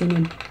she's missing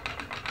him.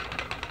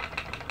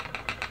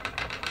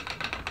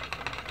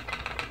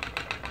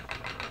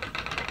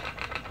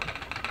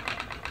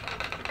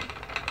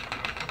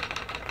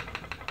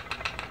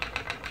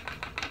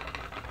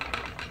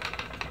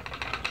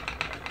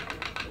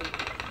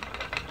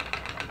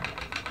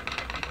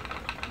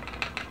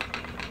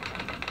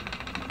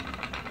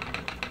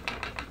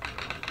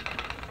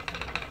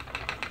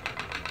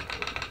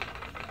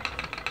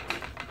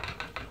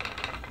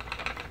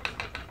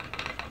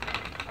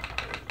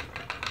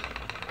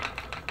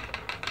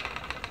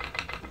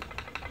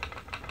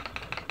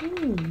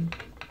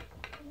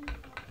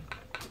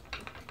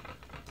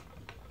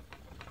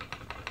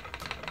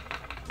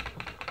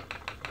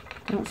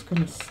 That's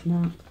gonna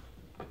snap.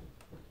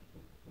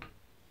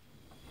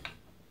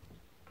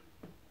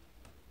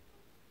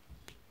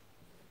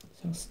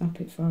 So I'll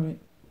snap it for it.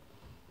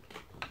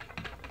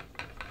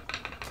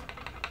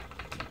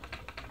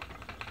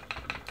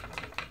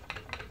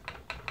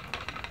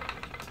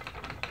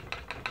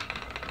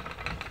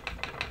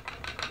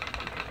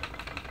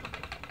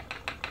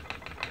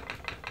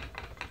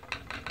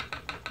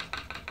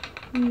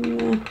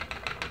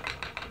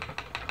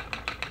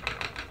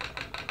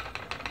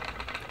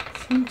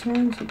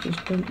 Sometimes you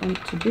just don't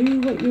want to do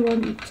what you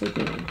want it to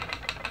do.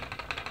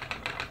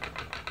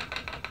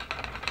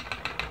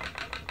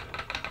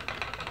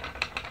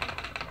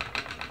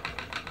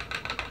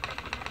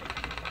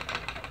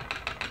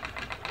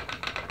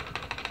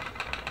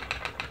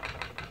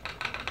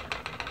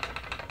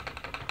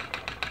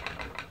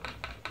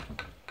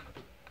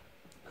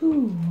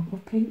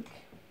 Ooh, pink.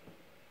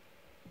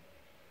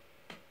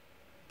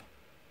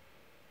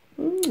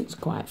 It's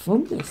quite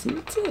fun, this,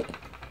 isn't it?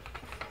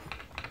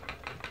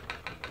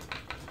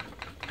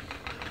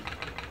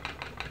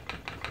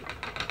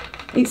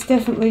 It's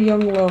definitely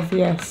young love,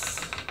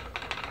 yes.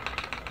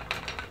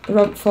 They're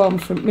on form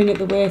from the minute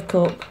they wake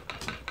up.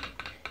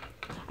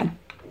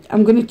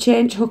 I'm going to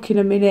change hook in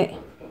a minute.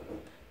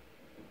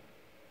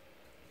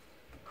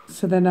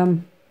 So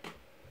then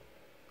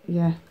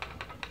yeah,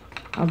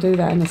 I'll do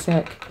that in a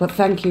sec. But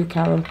thank you,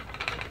 Carol.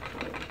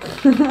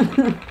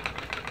 I'm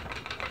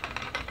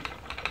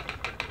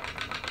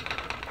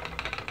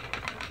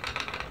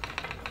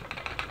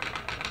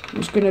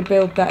just going to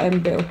build that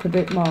end bit up a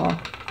bit more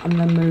and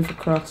then move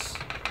across.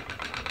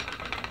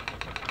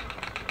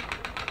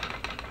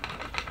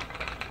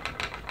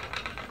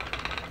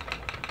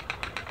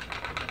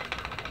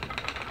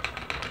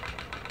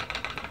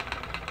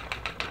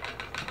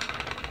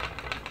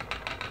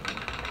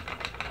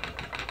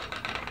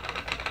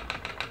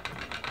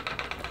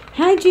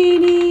 Hi,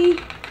 Jeannie.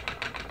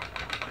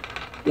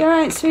 You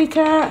alright,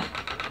 sweetheart?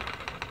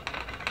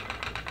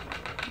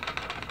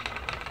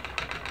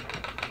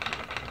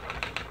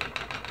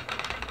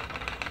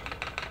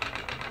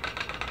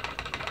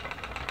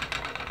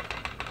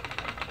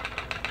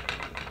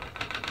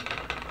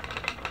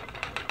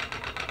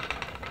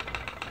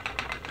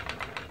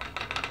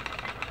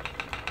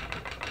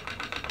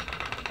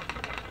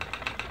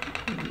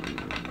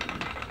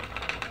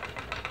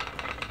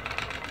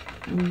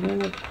 I'm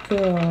gonna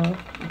go,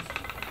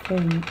 I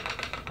think,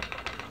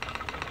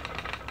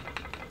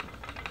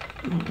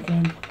 not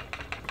again,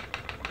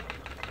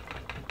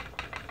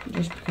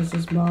 just because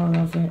there's more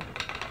of it.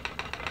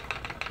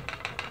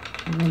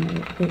 I want it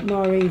a bit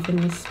more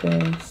evenly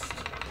spaced.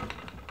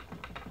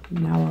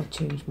 Now I'll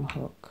change my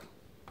hook.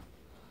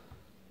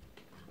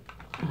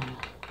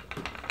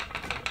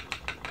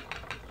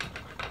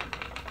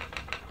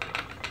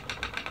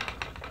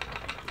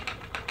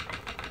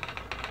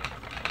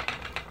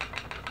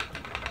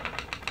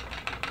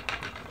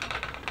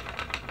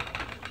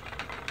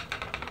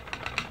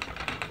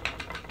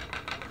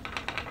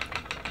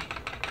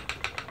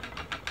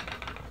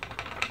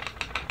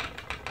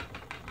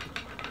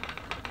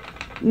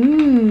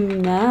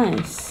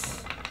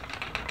 Nice.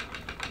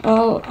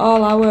 All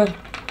our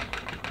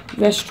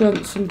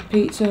restaurants and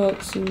Pizza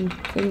Huts and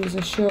things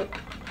are shut.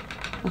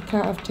 I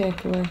can't have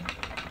takeaway.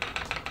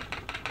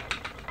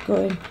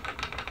 Going.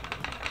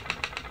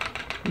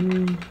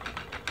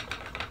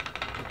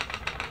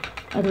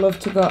 I'd love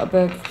to go to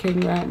Burger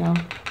King right now.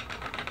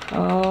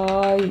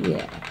 Oh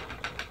yeah.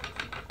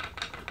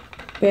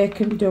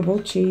 Bacon double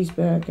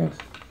cheeseburger.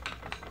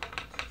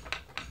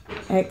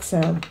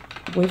 XL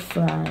with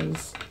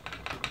fries.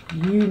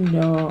 You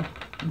know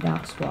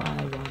that's what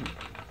I want.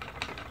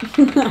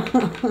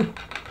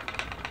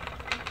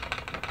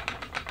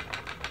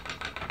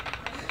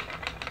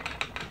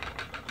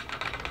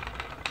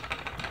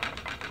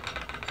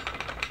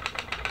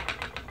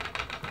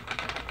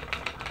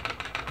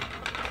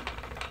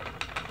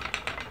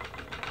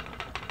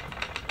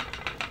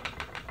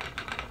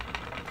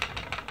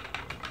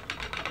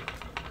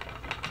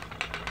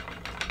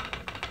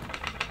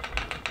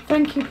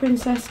 Thank you,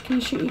 Princess. Can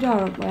you shut your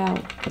door up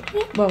out?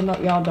 Well,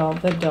 not your door,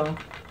 the door.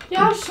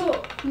 Yeah, I'll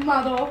shut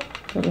my door.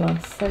 Good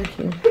lass, thank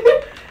you.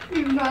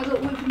 Even though I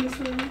don't live in this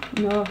room.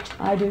 No,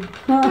 I do.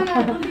 No,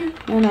 love you.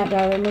 No, not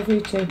darling, love you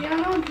too. Yeah, I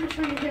know, I'm pretty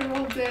sure you're here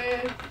all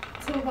day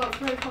till about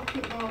 3 o'clock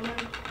in the morning.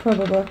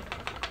 Probably.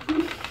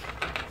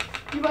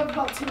 You have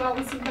about 2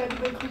 hours in bed and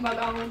then come back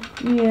down.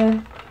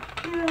 Yeah,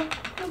 Yeah,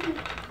 love you.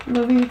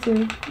 love you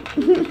too.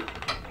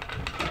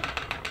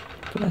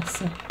 Bless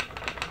her.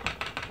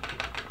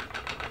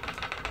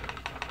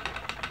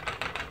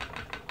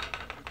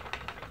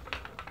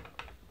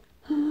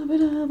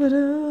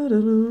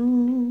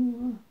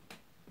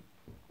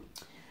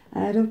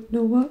 I don't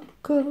know what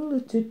colour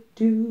to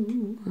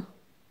do.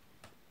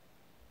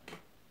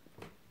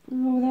 I'll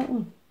go with that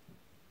one.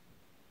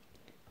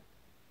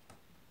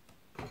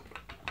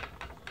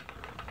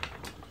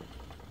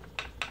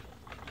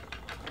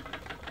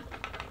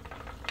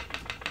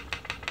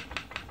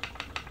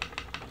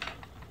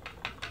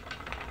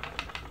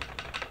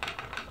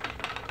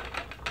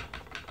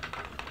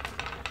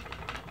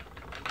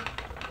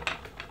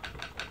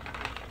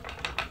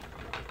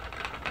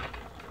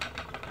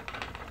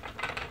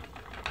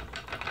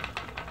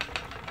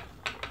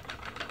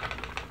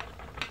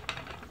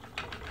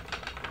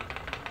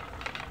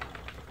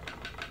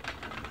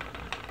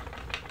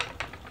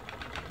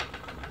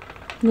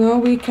 No,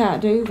 we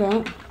can't do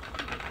that.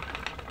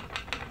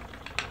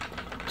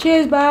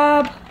 Cheers,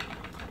 Bob.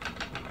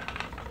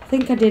 I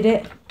think I did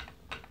it.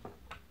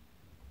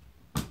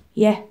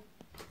 Yeah,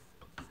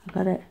 I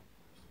got it.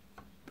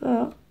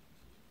 But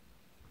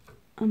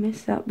I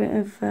missed that bit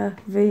of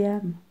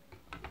VM.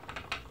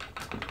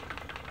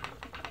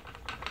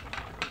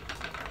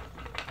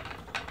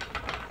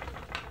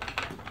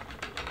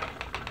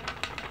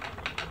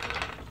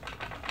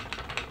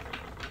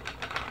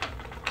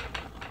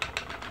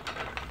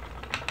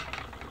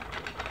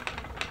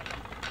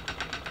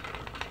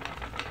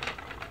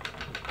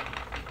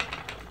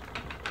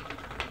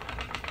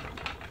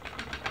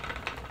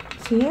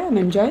 So yeah, I'm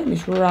enjoying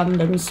this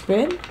random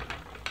spin.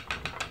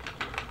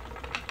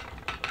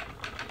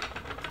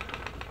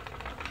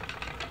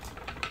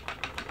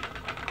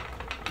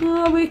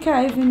 No, we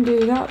can't even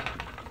do that.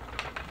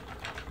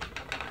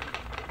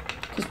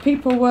 Because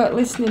people weren't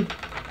listening.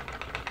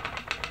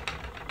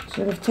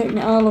 So they've taken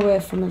it all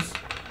away from us.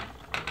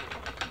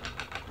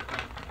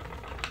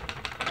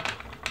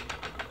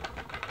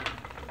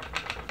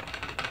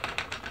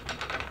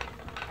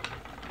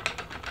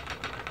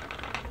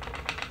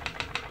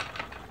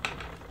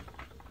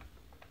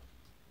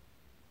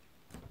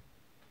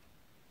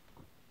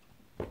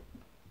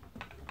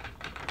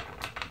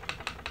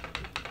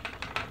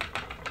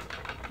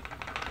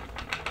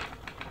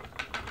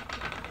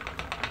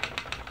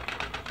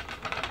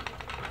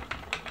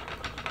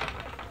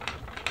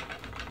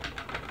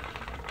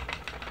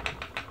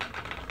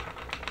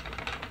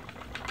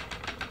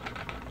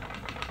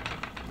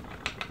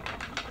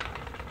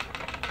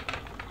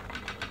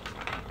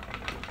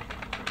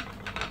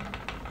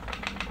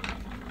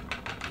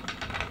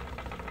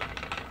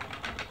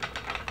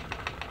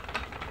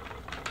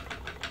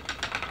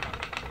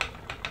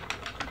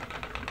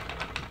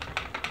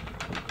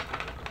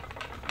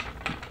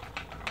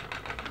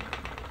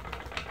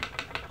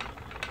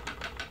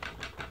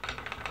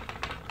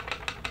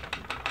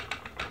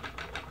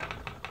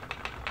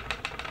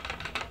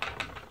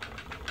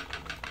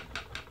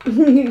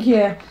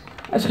 Yeah,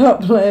 I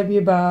don't blame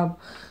you, Bob.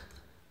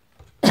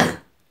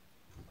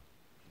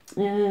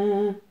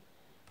 Fair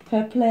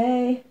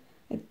play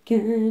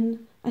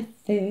again, I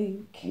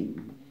think.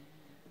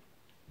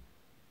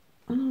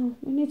 Oh,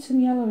 we need some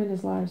yellow in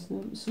his lives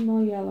now. Some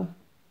more yellow.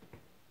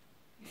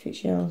 If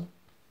it's yellow.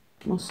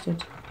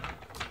 Mustard.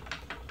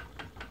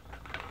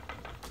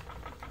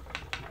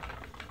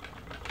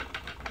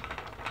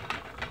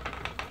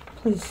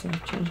 Please say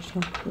I've changed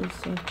up. Please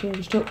say I've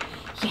changed up.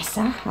 Yes,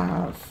 I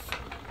have.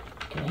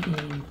 Good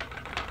in.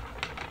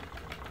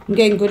 I'm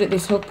getting good at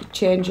this hook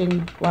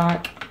changing,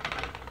 like.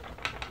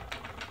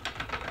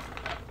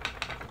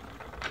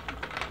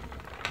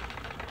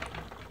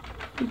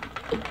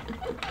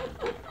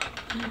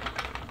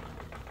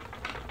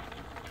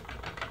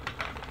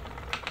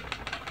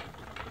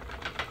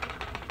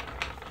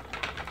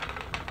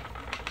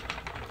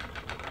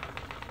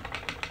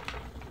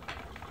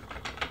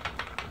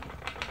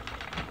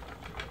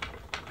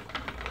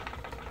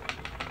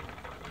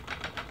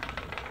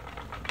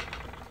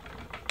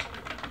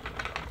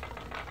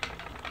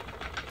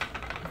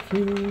 If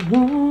you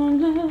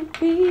wanna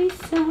be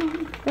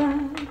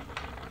somebody,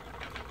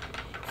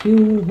 if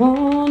you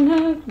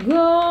wanna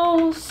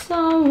go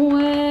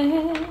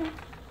somewhere,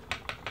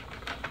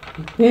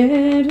 you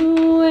better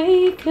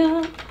wake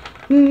up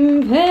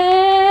and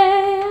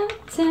pay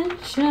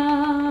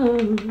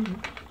attention.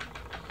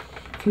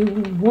 If you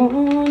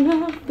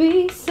wanna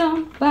be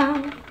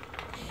somebody,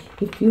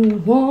 if you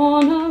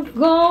wanna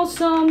go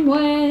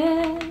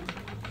somewhere,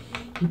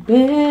 you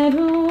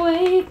better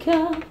wake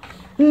up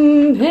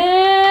and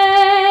pay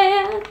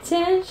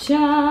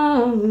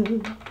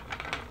attention.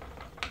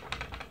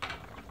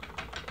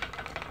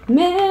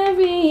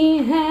 Mary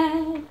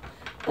had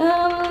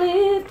a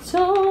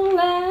little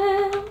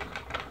lamb,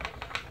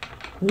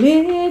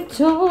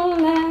 little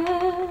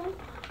lamb,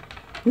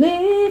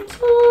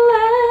 little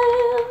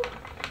lamb.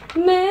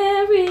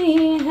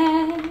 Mary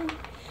had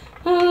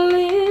a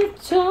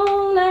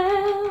little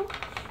lamb.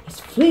 His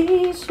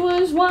fleece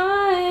was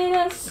white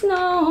as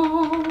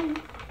snow.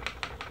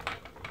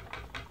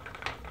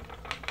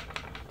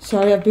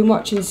 Sorry, I've been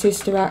watching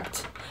Sister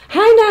Act.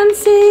 Hi,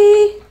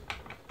 Nancy!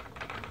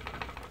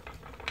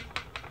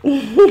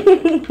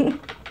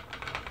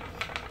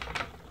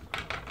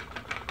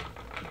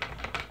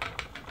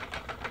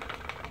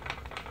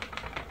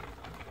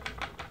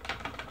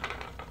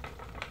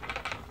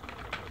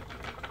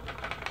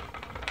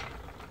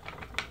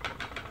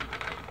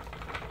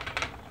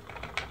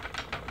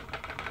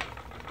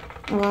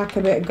 I like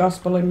a bit of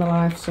gospel in my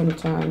life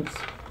sometimes.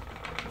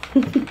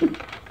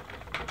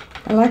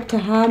 I like to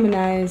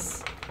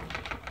harmonise.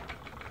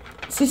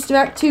 Sister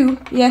Act 2,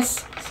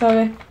 yes,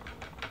 sorry.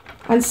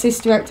 And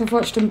Sister Act, I've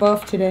watched them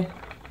both today.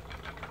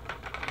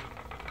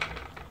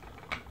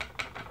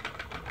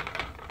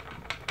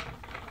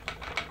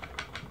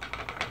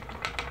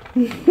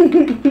 Well,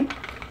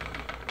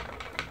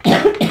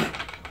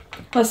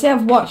 I say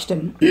I've watched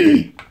them.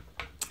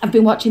 I've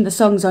been watching the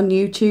songs on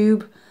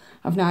YouTube.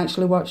 I've not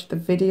actually watched the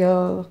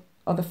video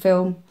or the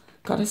film.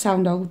 God, I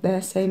sound old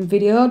there saying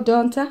video,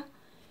 don't I?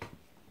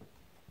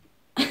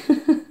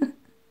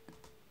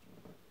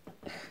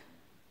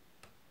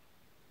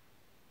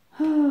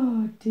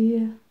 Oh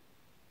dear.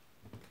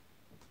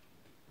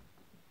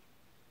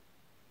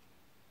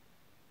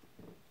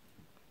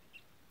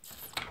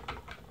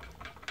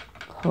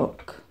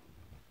 Hook.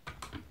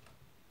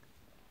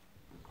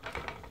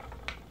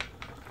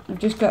 I've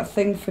just got a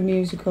thing for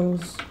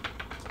musicals.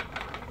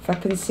 If I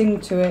can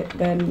sing to it,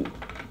 then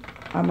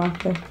I'm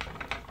happy.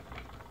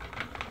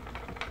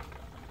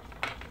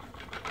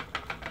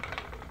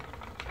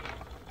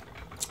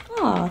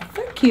 Oh,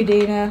 thank you,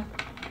 Dina.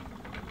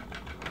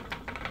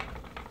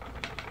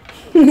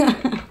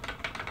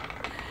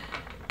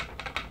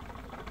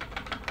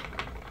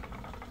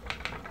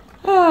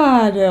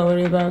 Ah, don't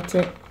worry about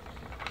it.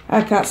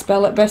 I can't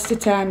spell at best of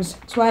times.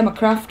 That's why I'm a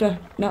crafter,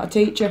 not a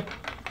teacher.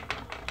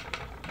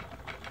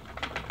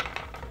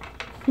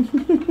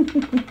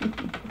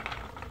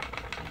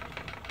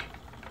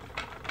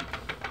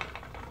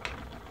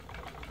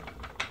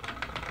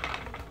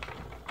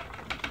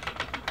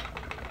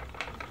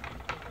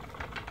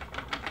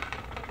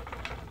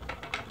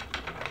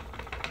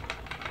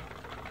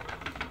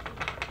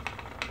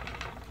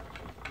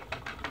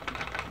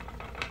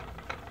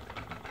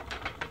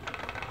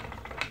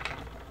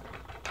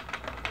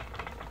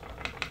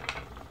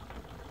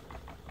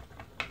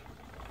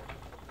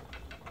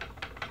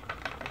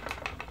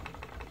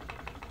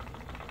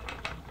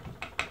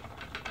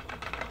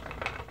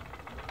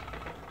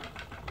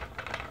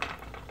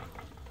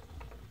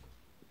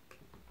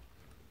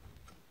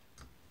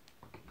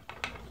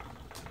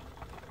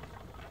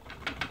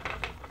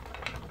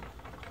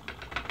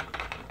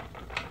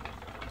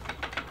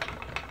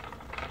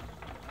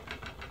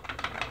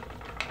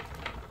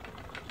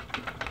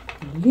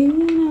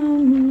 Lean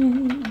on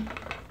me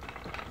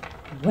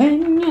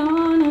when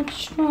you're not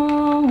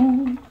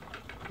strong.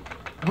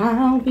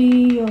 I'll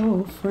be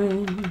your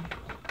friend.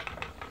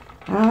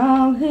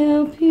 I'll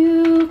help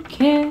you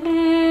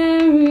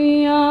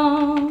carry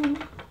on.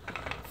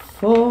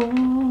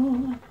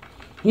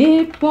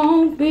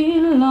 won't be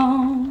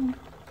long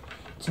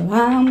till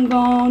I'm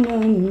gonna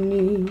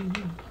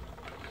need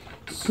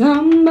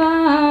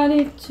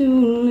somebody to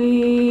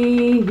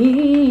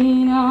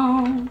lean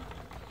on.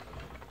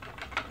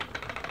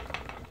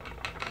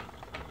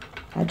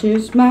 I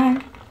just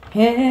might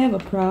have a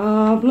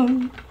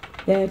problem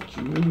that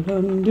you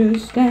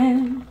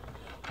understand.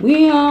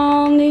 We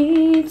all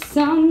need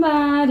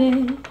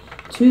somebody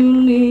to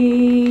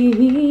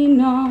lean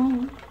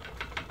on.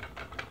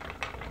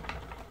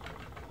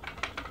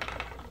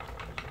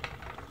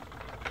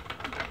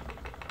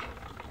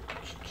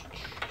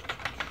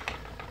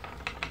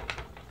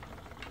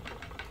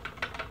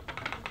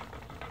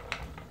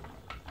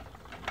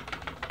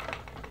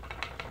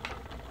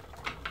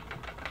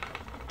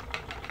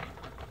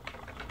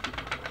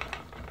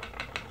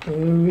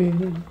 There is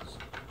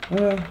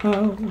a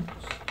house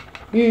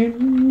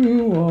in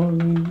New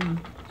Orleans,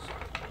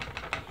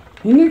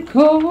 and they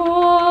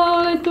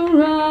call it the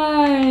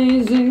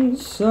Rising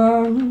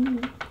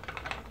Sun,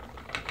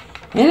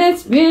 and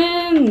it's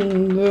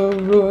been the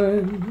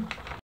ruin